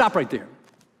 Nope. No, stop right there.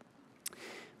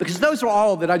 Because those are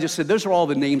all that I just said, those are all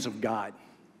the names of God.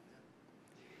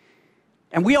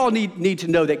 And we all need to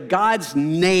know that God's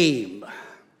name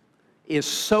is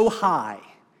so high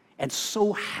and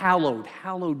so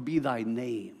hallowed be thy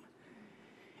name.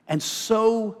 and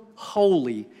so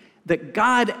holy that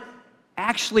God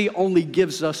actually only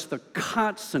gives us the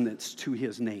consonants to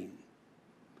his name.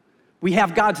 We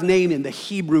have God's name in the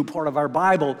Hebrew part of our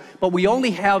Bible, but we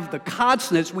only have the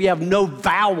consonants. We have no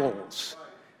vowels.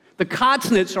 The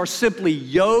consonants are simply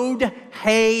Yod,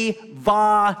 Hey,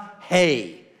 Va,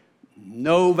 Hey.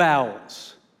 No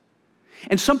vowels.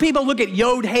 And some people look at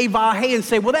Yod, Hey, Va, Hey and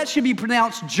say, well, that should be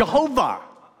pronounced Jehovah.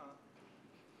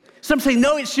 Some say,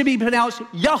 no, it should be pronounced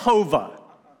Yehovah.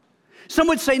 Some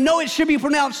would say, no, it should be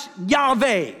pronounced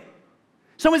Yahweh.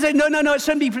 Some would say, no, it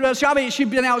shouldn't be pronounced Yahweh, it should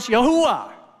be pronounced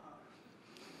Yahuwah.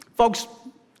 Folks,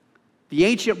 the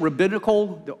ancient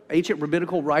rabbinical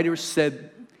writers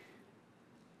said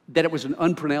that it was an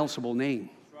unpronounceable name.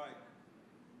 Right.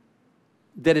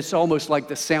 That it's almost like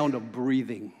the sound of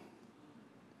breathing.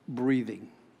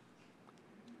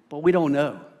 But we don't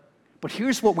know. But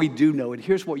here's what we do know, and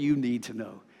here's what you need to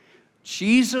know.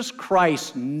 Jesus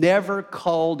Christ never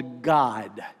called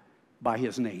God by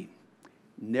his name.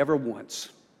 Never once.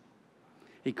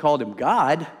 He called him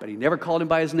God, but he never called him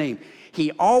by his name.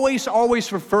 He always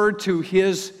referred to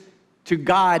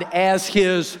God as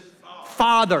his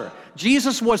Father.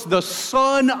 Jesus was the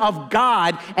Son of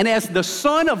God, and as the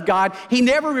Son of God, he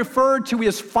never referred to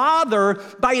his Father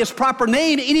by his proper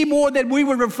name any more than we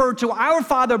would refer to our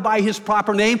Father by his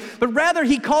proper name, but rather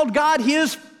he called God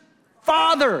his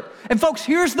Father. And folks,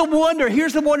 here's the wonder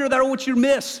that I don't want you to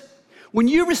miss. When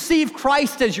you receive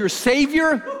Christ as your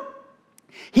Savior,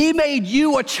 he made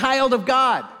you a child of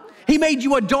God. He made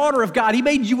you a daughter of God. He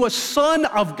made you a son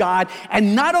of God.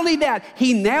 And not only that,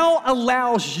 he now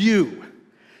allows you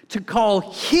to call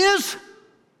his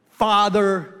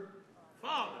Father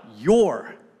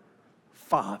your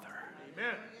Father.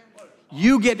 Amen.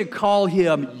 You get to call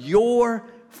him your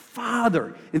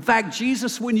Father. In fact,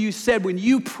 Jesus, when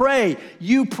you pray,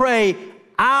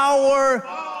 our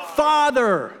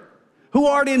Father who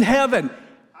art in heaven,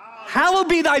 hallowed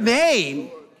be thy name.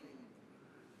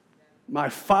 My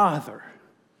Father,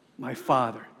 my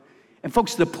Father. And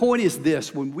folks, the point is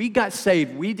this: when we got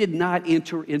saved, we did not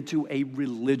enter into a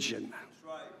religion.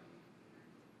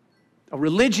 A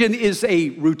religion is a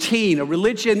routine. A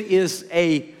religion is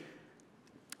a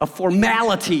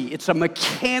formality. It's a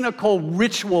mechanical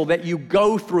ritual that you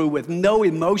go through with no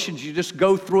emotions. You just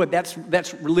go through it.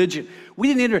 That's religion.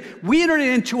 We entered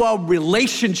into a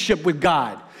relationship with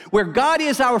God, where God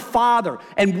is our Father,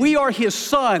 and we are his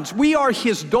sons, we are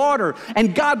his daughter,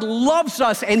 and God loves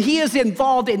us, and he is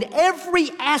involved in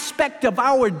every aspect of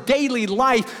our daily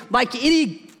life like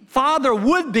any father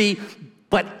would be,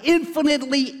 but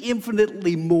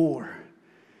infinitely more.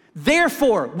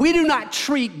 Therefore, we do not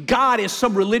treat God as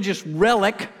some religious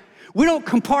relic. We don't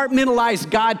compartmentalize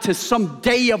God to some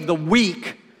day of the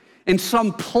week in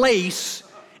some place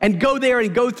and go there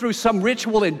and go through some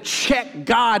ritual and check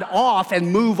God off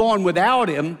and move on without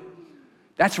him.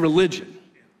 That's religion.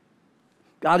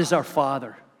 God is our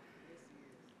Father.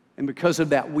 And because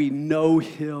of that, we know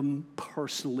him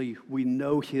personally. We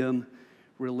know him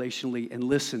relationally. And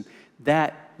listen,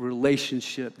 that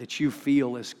relationship that you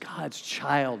feel as God's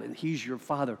child and he's your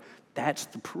Father, that's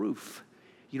the proof.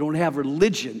 You don't have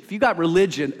religion. If you got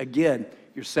religion, again,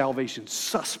 your salvation's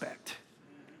suspect.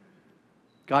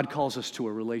 God calls us to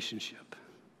a relationship.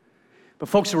 But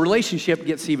folks, a relationship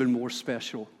gets even more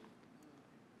special,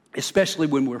 especially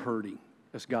when we're hurting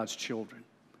as God's children,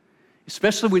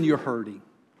 especially when you're hurting.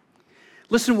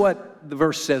 Listen what the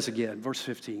verse says again, verse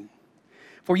 15.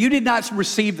 For you did not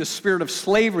receive the spirit of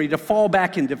slavery to fall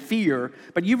back into fear,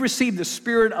 but you received the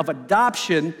spirit of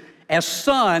adoption as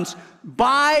sons,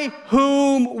 by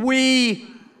whom we,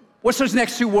 what's those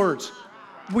next two words?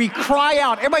 We cry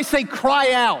out. Everybody say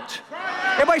cry out.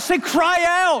 Everybody say cry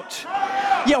out.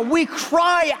 Yeah, we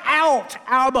cry out,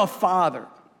 Abba, Father.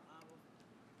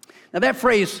 Now that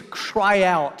phrase, cry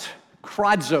out,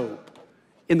 kradzo,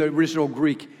 in the original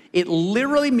Greek, it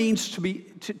literally means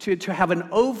to have an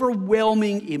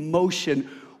overwhelming emotion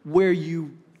where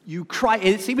you cry. And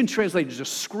it's even translated to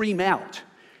scream out.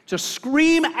 To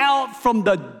scream out from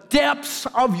the depths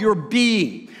of your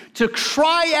being. To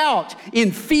cry out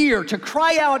in fear, to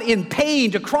cry out in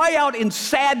pain, to cry out in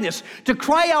sadness, to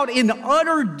cry out in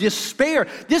utter despair.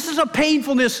 This is a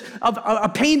painfulness of a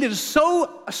pain that is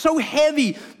so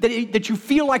heavy that you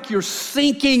feel like you're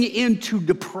sinking into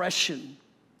depression.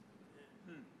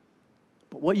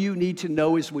 But what you need to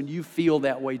know is when you feel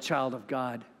that way, child of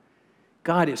God,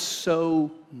 God is so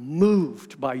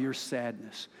moved by your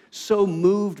sadness, so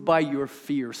moved by your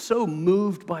fear, so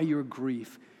moved by your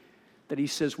grief, that he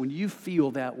says, when you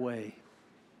feel that way,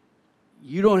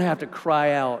 you don't have to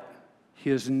cry out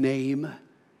his name.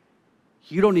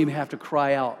 You don't even have to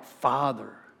cry out Father.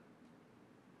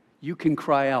 you can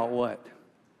cry out what?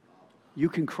 You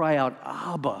can cry out,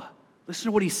 Abba. Listen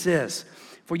to what he says.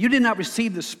 For you did not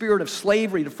receive the spirit of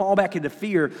slavery to fall back into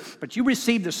fear, but you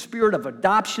received the spirit of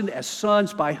adoption as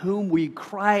sons, by whom we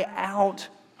cry out,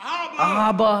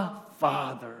 Abba,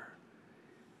 Father.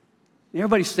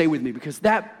 Everybody stay with me, because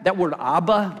that word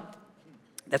Abba,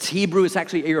 that's Hebrew, it's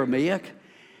actually Aramaic,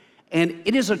 and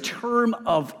it is a term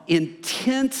of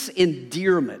intense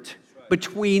endearment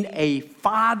between a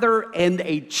father and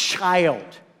a child.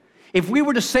 If we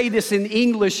were to say this in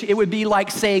English, it would be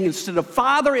like saying, instead of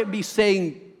father, it would be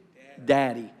saying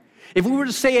daddy. If we were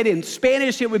to say it in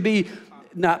Spanish, it would be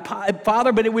not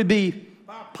father, but it would be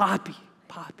papi.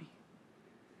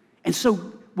 And so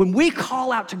when we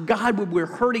call out to God when we're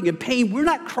hurting and pain, we're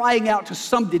not crying out to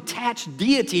some detached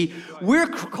deity. We're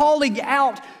calling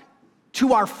out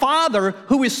to our Father,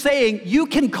 who is saying, you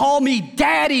can call me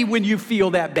daddy when you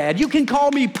feel that bad. You can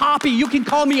call me papi. You can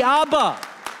call me Abba.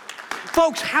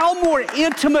 Folks, how more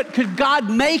intimate could God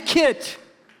make it?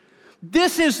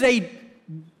 This is a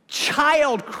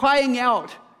child crying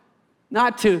out,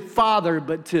 not to father,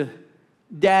 but to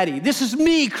daddy. This is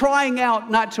me crying out,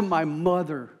 not to my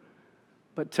mother,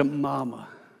 but to mama.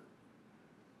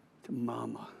 To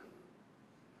mama.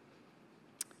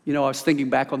 You know, I was thinking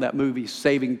back on that movie,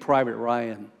 Saving Private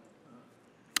Ryan,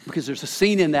 because there's a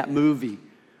scene in that movie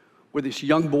where this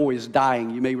young boy is dying.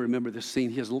 You may remember this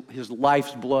scene. His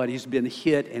life's blood, he's been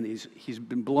hit and he's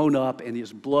been blown up, and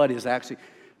his blood is actually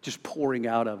just pouring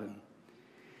out of him.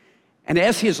 And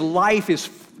as his life is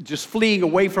just fleeing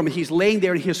away from him, he's laying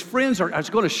there, and his friends I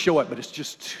was going to show it, but it's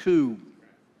just too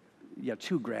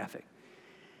graphic.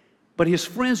 But his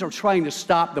friends are trying to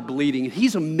stop the bleeding. And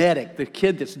he's a medic. The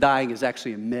kid that's dying is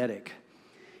actually a medic.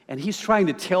 And he's trying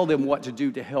to tell them what to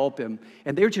do to help him.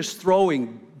 And they're just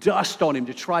throwing dust on him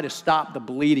to try to stop the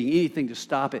bleeding, anything to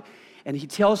stop it. And he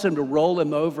tells them to roll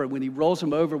him over. And when he rolls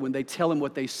him over, when they tell him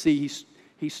what they see,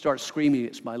 he starts screaming,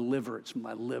 it's my liver, it's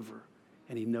my liver.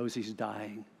 And he knows he's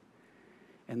dying.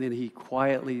 And then he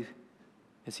quietly,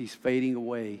 as he's fading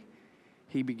away,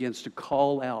 he begins to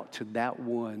call out to that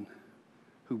one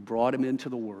who brought him into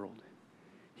the world.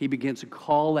 He begins to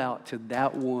call out to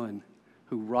that one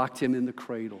who rocked him in the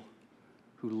cradle,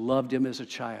 who loved him as a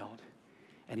child.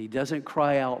 And he doesn't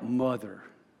cry out, mother.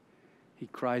 He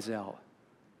cries out,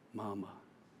 mama,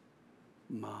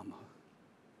 mama,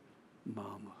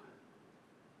 mama.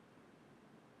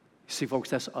 You see, folks,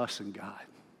 that's us and God.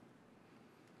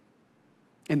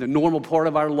 In the normal part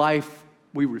of our life,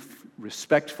 we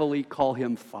respectfully call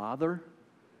him Father.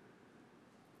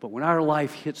 But when our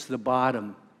life hits the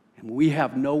bottom and we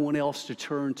have no one else to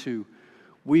turn to,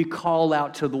 we call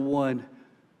out to the one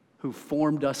who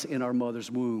formed us in our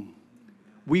mother's womb.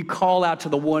 We call out to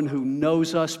the one who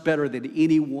knows us better than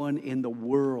anyone in the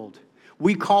world.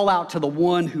 We call out to the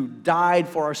one who died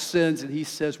for our sins, and he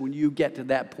says, when you get to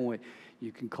that point,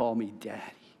 you can call me daddy.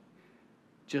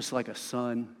 Just like a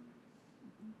son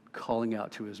calling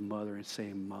out to his mother and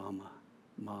saying, mama,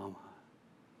 mama.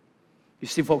 You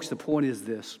see, folks, the point is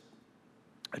this.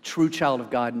 A true child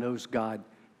of God knows God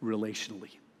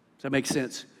relationally. Does that make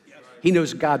sense? Yes. He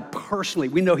knows God personally.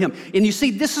 We know him. And you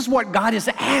see, this is what God is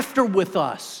after with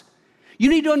us. You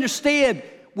need to understand,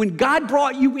 when God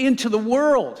brought you into the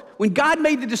world, when God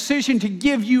made the decision to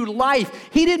give you life,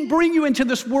 he didn't bring you into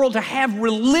this world to have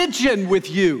religion with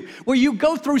you, where you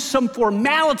go through some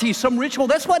formality, some ritual.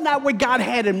 That's not what God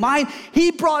had in mind.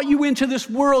 He brought you into this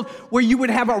world where you would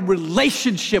have a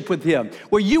relationship with him,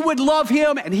 where you would love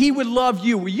him and he would love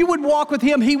you, where you would walk with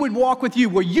him, he would walk with you,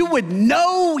 where you would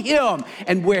know him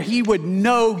and where he would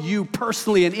know you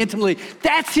personally and intimately.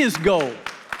 That's his goal.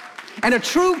 And a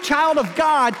true child of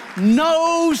God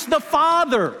knows the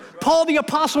Father. Paul the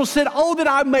Apostle said, oh, that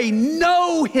I may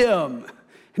know him.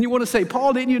 And you want to say,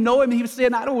 Paul, didn't you know him? He was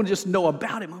saying, I don't want to just know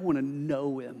about him. I want to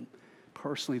know him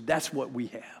personally. That's what we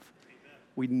have.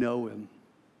 We know him.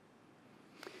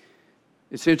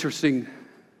 It's interesting.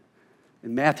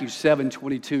 In Matthew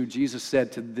 7:22, Jesus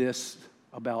said to this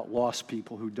about lost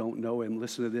people who don't know him.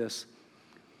 Listen to this.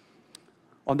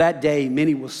 On that day,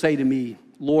 many will say to me,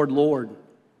 Lord, Lord,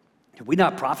 did we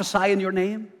not prophesy in your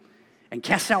name and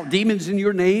cast out demons in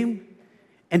your name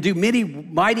and do many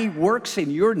mighty works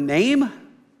in your name?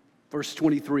 Verse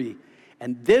 23,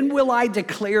 and then will I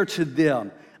declare to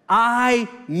them, I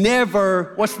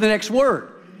never, what's the next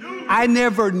word? I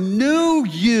never knew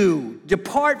you.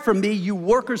 Depart from me, you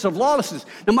workers of lawlessness.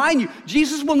 Now, mind you,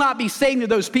 Jesus will not be saying to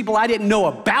those people, I didn't know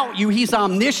about you. He's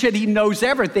omniscient. He knows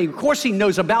everything. Of course, he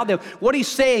knows about them. What he's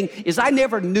saying is, I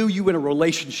never knew you in a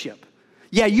relationship.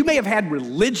 Yeah, you may have had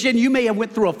religion. You may have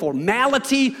went through a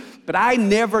formality. but I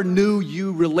never knew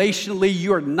you relationally.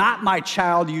 You are not my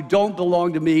child. You don't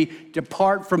belong to me.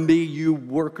 Depart from me, you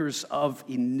workers of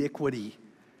iniquity.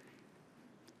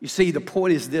 You see, the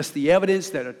point is this: the evidence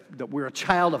that we're a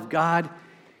child of God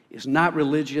is not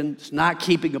religion. It's not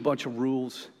keeping a bunch of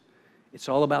rules. It's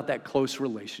all about that close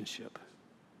relationship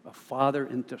of father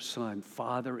and son,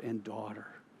 father and daughter.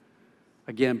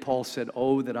 Again, Paul said,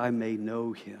 oh, that I may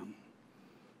know him.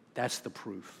 That's the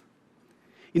proof.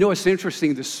 You know, it's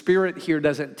interesting. The Spirit here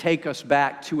doesn't take us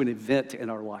back to an event in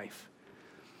our life.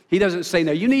 He doesn't say,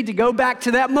 now you need to go back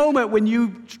to that moment when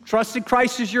you trusted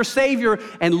Christ as your Savior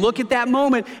and look at that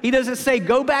moment. He doesn't say,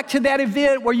 go back to that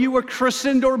event where you were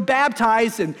christened or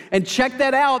baptized and check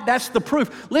that out. That's the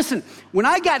proof. Listen, when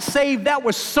I got saved, that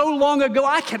was so long ago,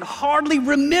 I can hardly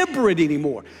remember it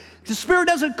anymore. The Spirit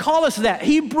doesn't call us that.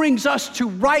 He brings us to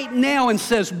right now and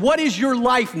says, what is your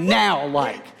life now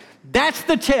like? That's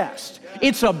the test.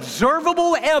 It's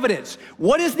observable evidence.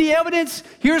 What is the evidence?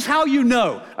 Here's how you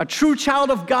know. A true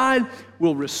child of God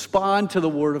will respond to the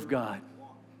Word of God.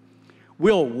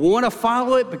 We'll want to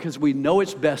follow it because we know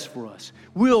it's best for us.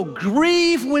 We'll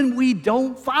grieve when we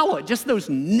don't follow it, just those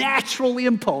natural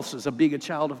impulses of being a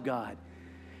child of God.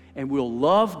 And we'll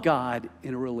love God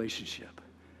in a relationship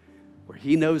where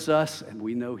He knows us and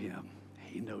we know Him.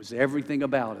 He knows everything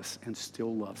about us and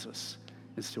still loves us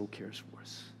and still cares for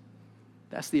us.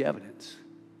 That's the evidence.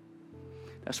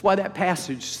 That's why that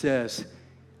passage says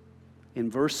in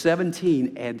verse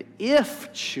 17, and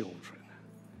if children,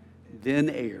 then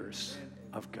heirs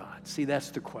of God. See,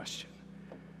 that's the question.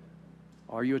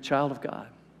 Are you a child of God?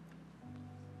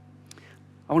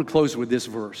 I want to close with this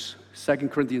verse. 2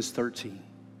 Corinthians 13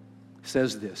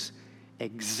 says this,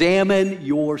 examine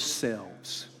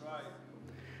yourselves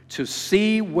to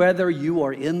see whether you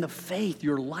are in the faith.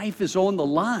 Your life is on the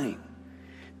line.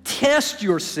 Test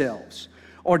yourselves.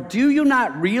 Or do you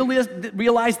not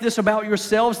realize this about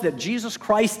yourselves, that Jesus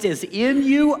Christ is in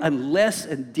you, unless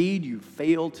indeed you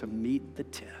fail to meet the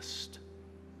test?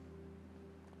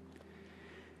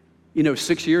 You know,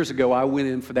 6 years ago, I went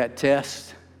in for that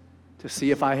test to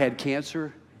see if I had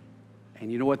cancer.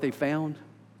 And you know what they found?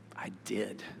 I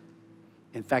did.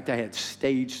 In fact, I had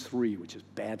stage 3, which is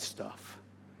bad stuff.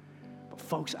 But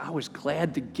folks, I was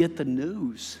glad to get the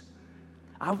news.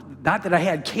 Not that I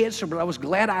had cancer, but I was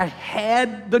glad I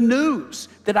had the news,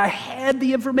 that I had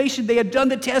the information. They had done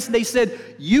the test, and they said,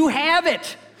 you have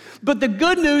it. But the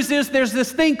good news is there's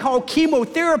this thing called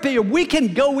chemotherapy, and we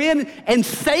can go in and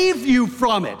save you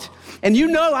from it. And you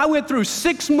know, I went through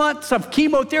 6 months of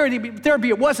chemotherapy.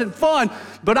 It wasn't fun,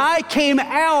 but I came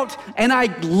out and I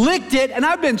licked it, and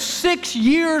I've been 6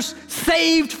 years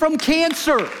saved from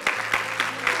cancer.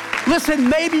 Listen,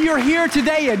 maybe you're here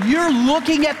today and you're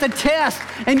looking at the test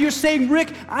and you're saying,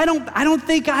 Rick, I don't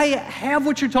think I have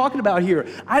what you're talking about here.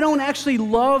 I don't actually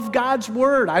love God's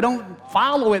word. I don't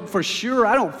follow it for sure.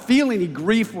 I don't feel any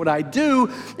grief when I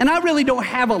do. And I really don't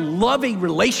have a loving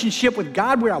relationship with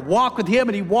God where I walk with Him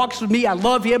and He walks with me. I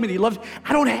love Him and He loves me.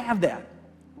 I don't have that.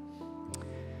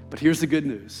 But here's the good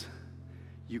news.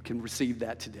 You can receive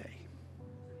that today.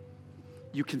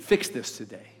 You can fix this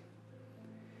today.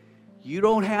 You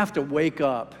don't have to wake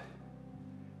up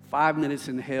 5 minutes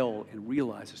in hell and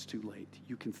realize it's too late.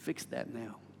 You can fix that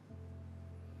now.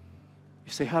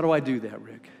 You say, how do I do that,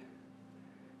 Rick?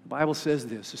 The Bible says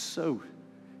this. It's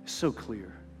so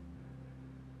clear.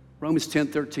 Romans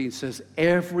 10:13 says,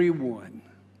 everyone,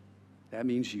 that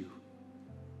means you,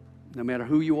 no matter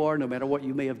who you are, no matter what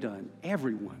you may have done,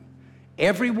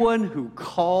 everyone who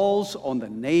calls on the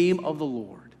name of the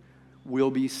Lord will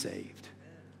be saved.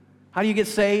 How do you get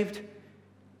saved?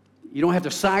 You don't have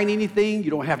to sign anything.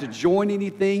 You don't have to join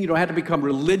anything. You don't have to become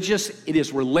religious. It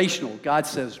is relational. God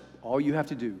says all you have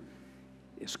to do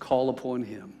is call upon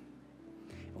Him.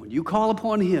 And when you call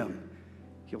upon Him,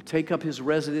 He'll take up His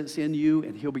residence in you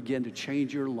and He'll begin to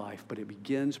change your life. But it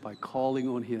begins by calling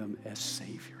on Him as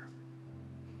Savior.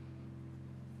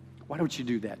 Why don't you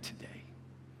do that today?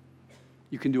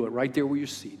 You can do it right there where you're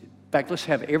seated. In fact, let's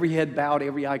have every head bowed,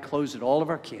 every eye closed at all of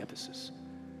our campuses.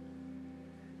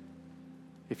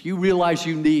 If you realize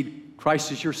you need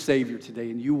Christ as your Savior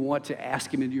today and you want to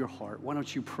ask Him into your heart, why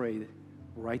don't you pray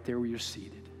right there where you're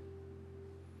seated?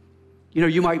 You know,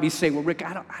 you might be saying, well, Rick,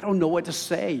 I don't know what to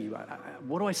say.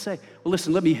 What do I say? Well,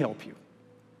 listen, let me help you.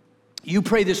 You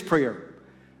pray this prayer,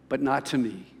 but not to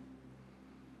me.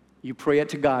 You pray it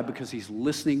to God because He's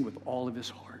listening with all of His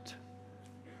heart.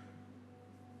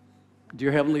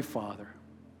 Dear Heavenly Father,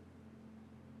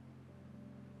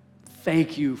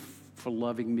 thank You for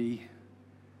loving me.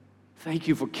 Thank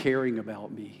You for caring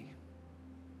about me.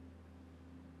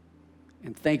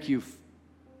 And thank You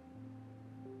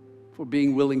for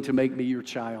being willing to make me your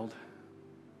child.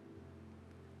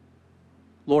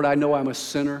 Lord, I know I'm a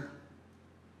sinner,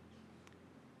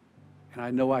 and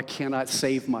I know I cannot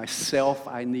save myself.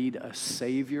 I need a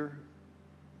Savior.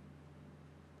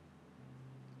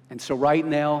 And so right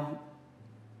now,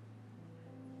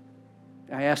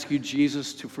 I ask you,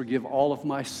 Jesus, to forgive all of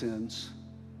my sins,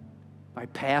 my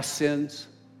past sins,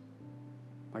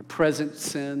 my present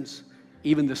sins,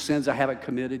 even the sins I haven't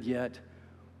committed yet.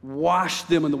 Wash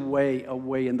them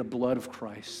away in the blood of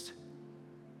Christ.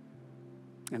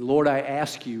 And Lord, I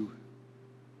ask you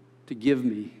to give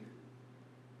me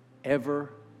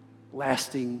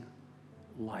everlasting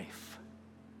life.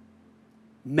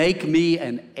 Make me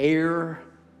an heir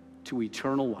to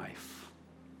eternal life.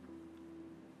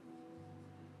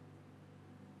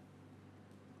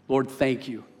 Lord, thank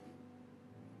you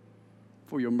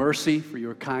for your mercy, for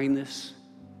your kindness.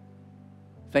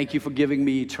 Thank you for giving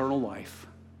me eternal life.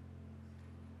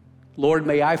 Lord,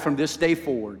 may I from this day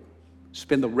forward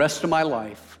spend the rest of my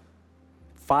life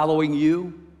following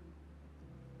you,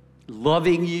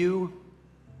 loving you,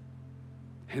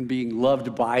 and being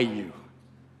loved by you.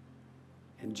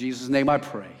 In Jesus' name I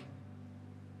pray.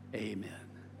 Amen.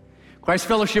 Christ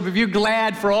Fellowship, if you're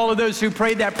glad for all of those who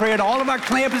prayed that prayer at all of our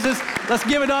campuses, let's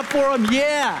give it up for them.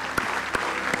 Yeah.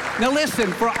 Now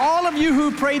listen, for all of you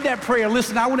who prayed that prayer,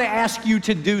 listen, I want to ask you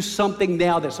to do something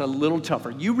now that's a little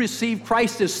tougher. You received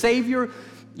Christ as Savior.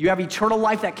 You have eternal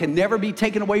life that can never be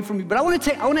taken away from you. But I want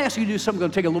to ask you to do something that's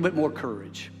going to take a little bit more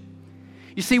courage.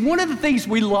 You see, one of the things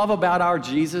we love about our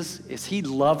Jesus is he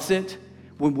loves it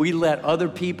when we let other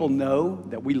people know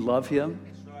that we love him.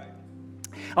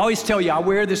 I always tell you, I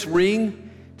wear this ring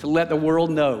to let the world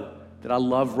know that I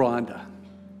love Rhonda.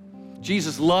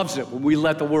 Jesus loves it when we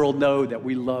let the world know that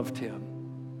we loved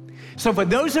him. So for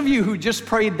those of you who just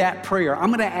prayed that prayer, I'm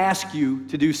going to ask you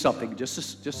to do something. Just a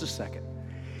second.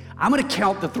 I'm going to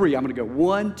count to 3. I'm going to go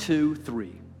 1, 2,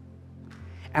 3.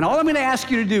 And all I'm going to ask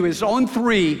you to do is on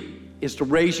 3 is to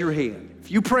raise your hand.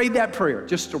 If you prayed that prayer,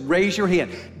 just to raise your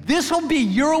hand. This will be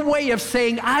your way of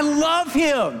saying, I love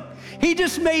him. He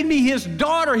just made me his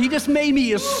daughter. He just made me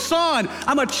his son.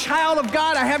 I'm a child of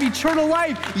God. I have eternal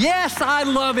life. Yes, I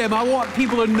love him. I want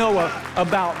people to know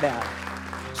about that.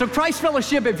 So Christ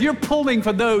Fellowship, if you're pulling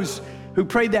for those who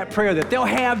prayed that prayer, that they'll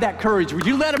have that courage, would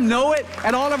you let them know it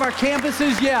at all of our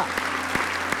campuses? Yeah.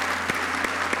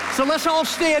 So let's all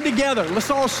stand together.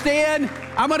 Let's all stand.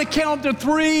 I'm going to count to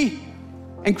 3.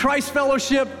 And Christ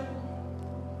Fellowship,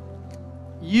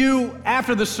 you,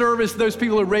 after the service, those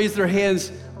people who raised their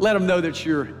hands, let them know that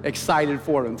you're excited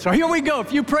for them. So here we go.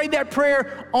 If you prayed that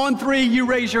prayer on 3, you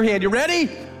raise your hand. You ready?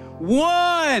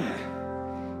 1,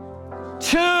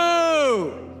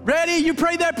 2. Ready? You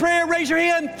prayed that prayer, raise your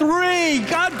hand. 3.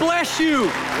 God bless you.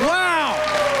 Wow.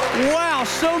 Wow,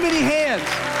 so many hands.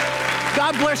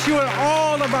 God bless you at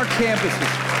all of our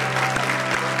campuses.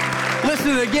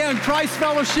 Listen again, Christ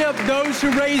Fellowship, those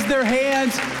who raised their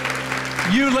hands,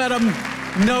 you let them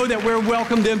know that we're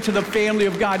welcoming them to the family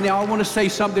of God. Now, I want to say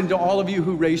something to all of you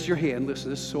who raised your hand.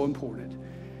 Listen, this is so important.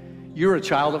 You're a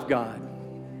child of God.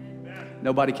 Amen.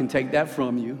 Nobody can take that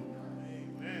from you.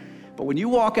 Amen. But when you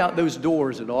walk out those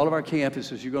doors at all of our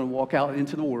campuses, you're going to walk out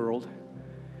into the world,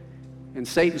 and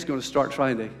Satan's going to start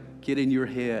trying to get in your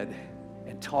head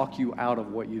and talk you out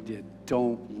of what you did.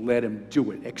 Don't let him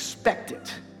do it. Expect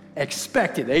it.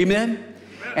 Expect it. Amen? Amen?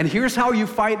 And here's how you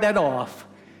fight that off.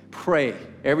 Pray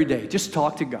every day. Just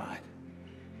talk to God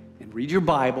and read your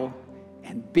Bible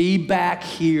and be back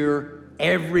here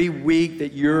every week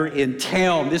that you're in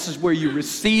town. This is where you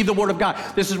receive the Word of God.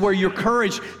 This is where you're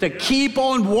encouraged to keep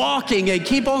on walking and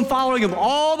keep on following Him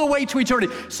all the way to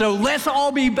eternity. So let's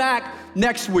all be back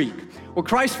next week. Well,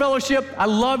 Christ Fellowship, I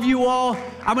love you all.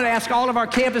 I'm going to ask all of our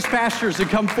campus pastors to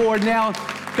come forward now.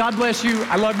 God bless you.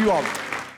 I love you all.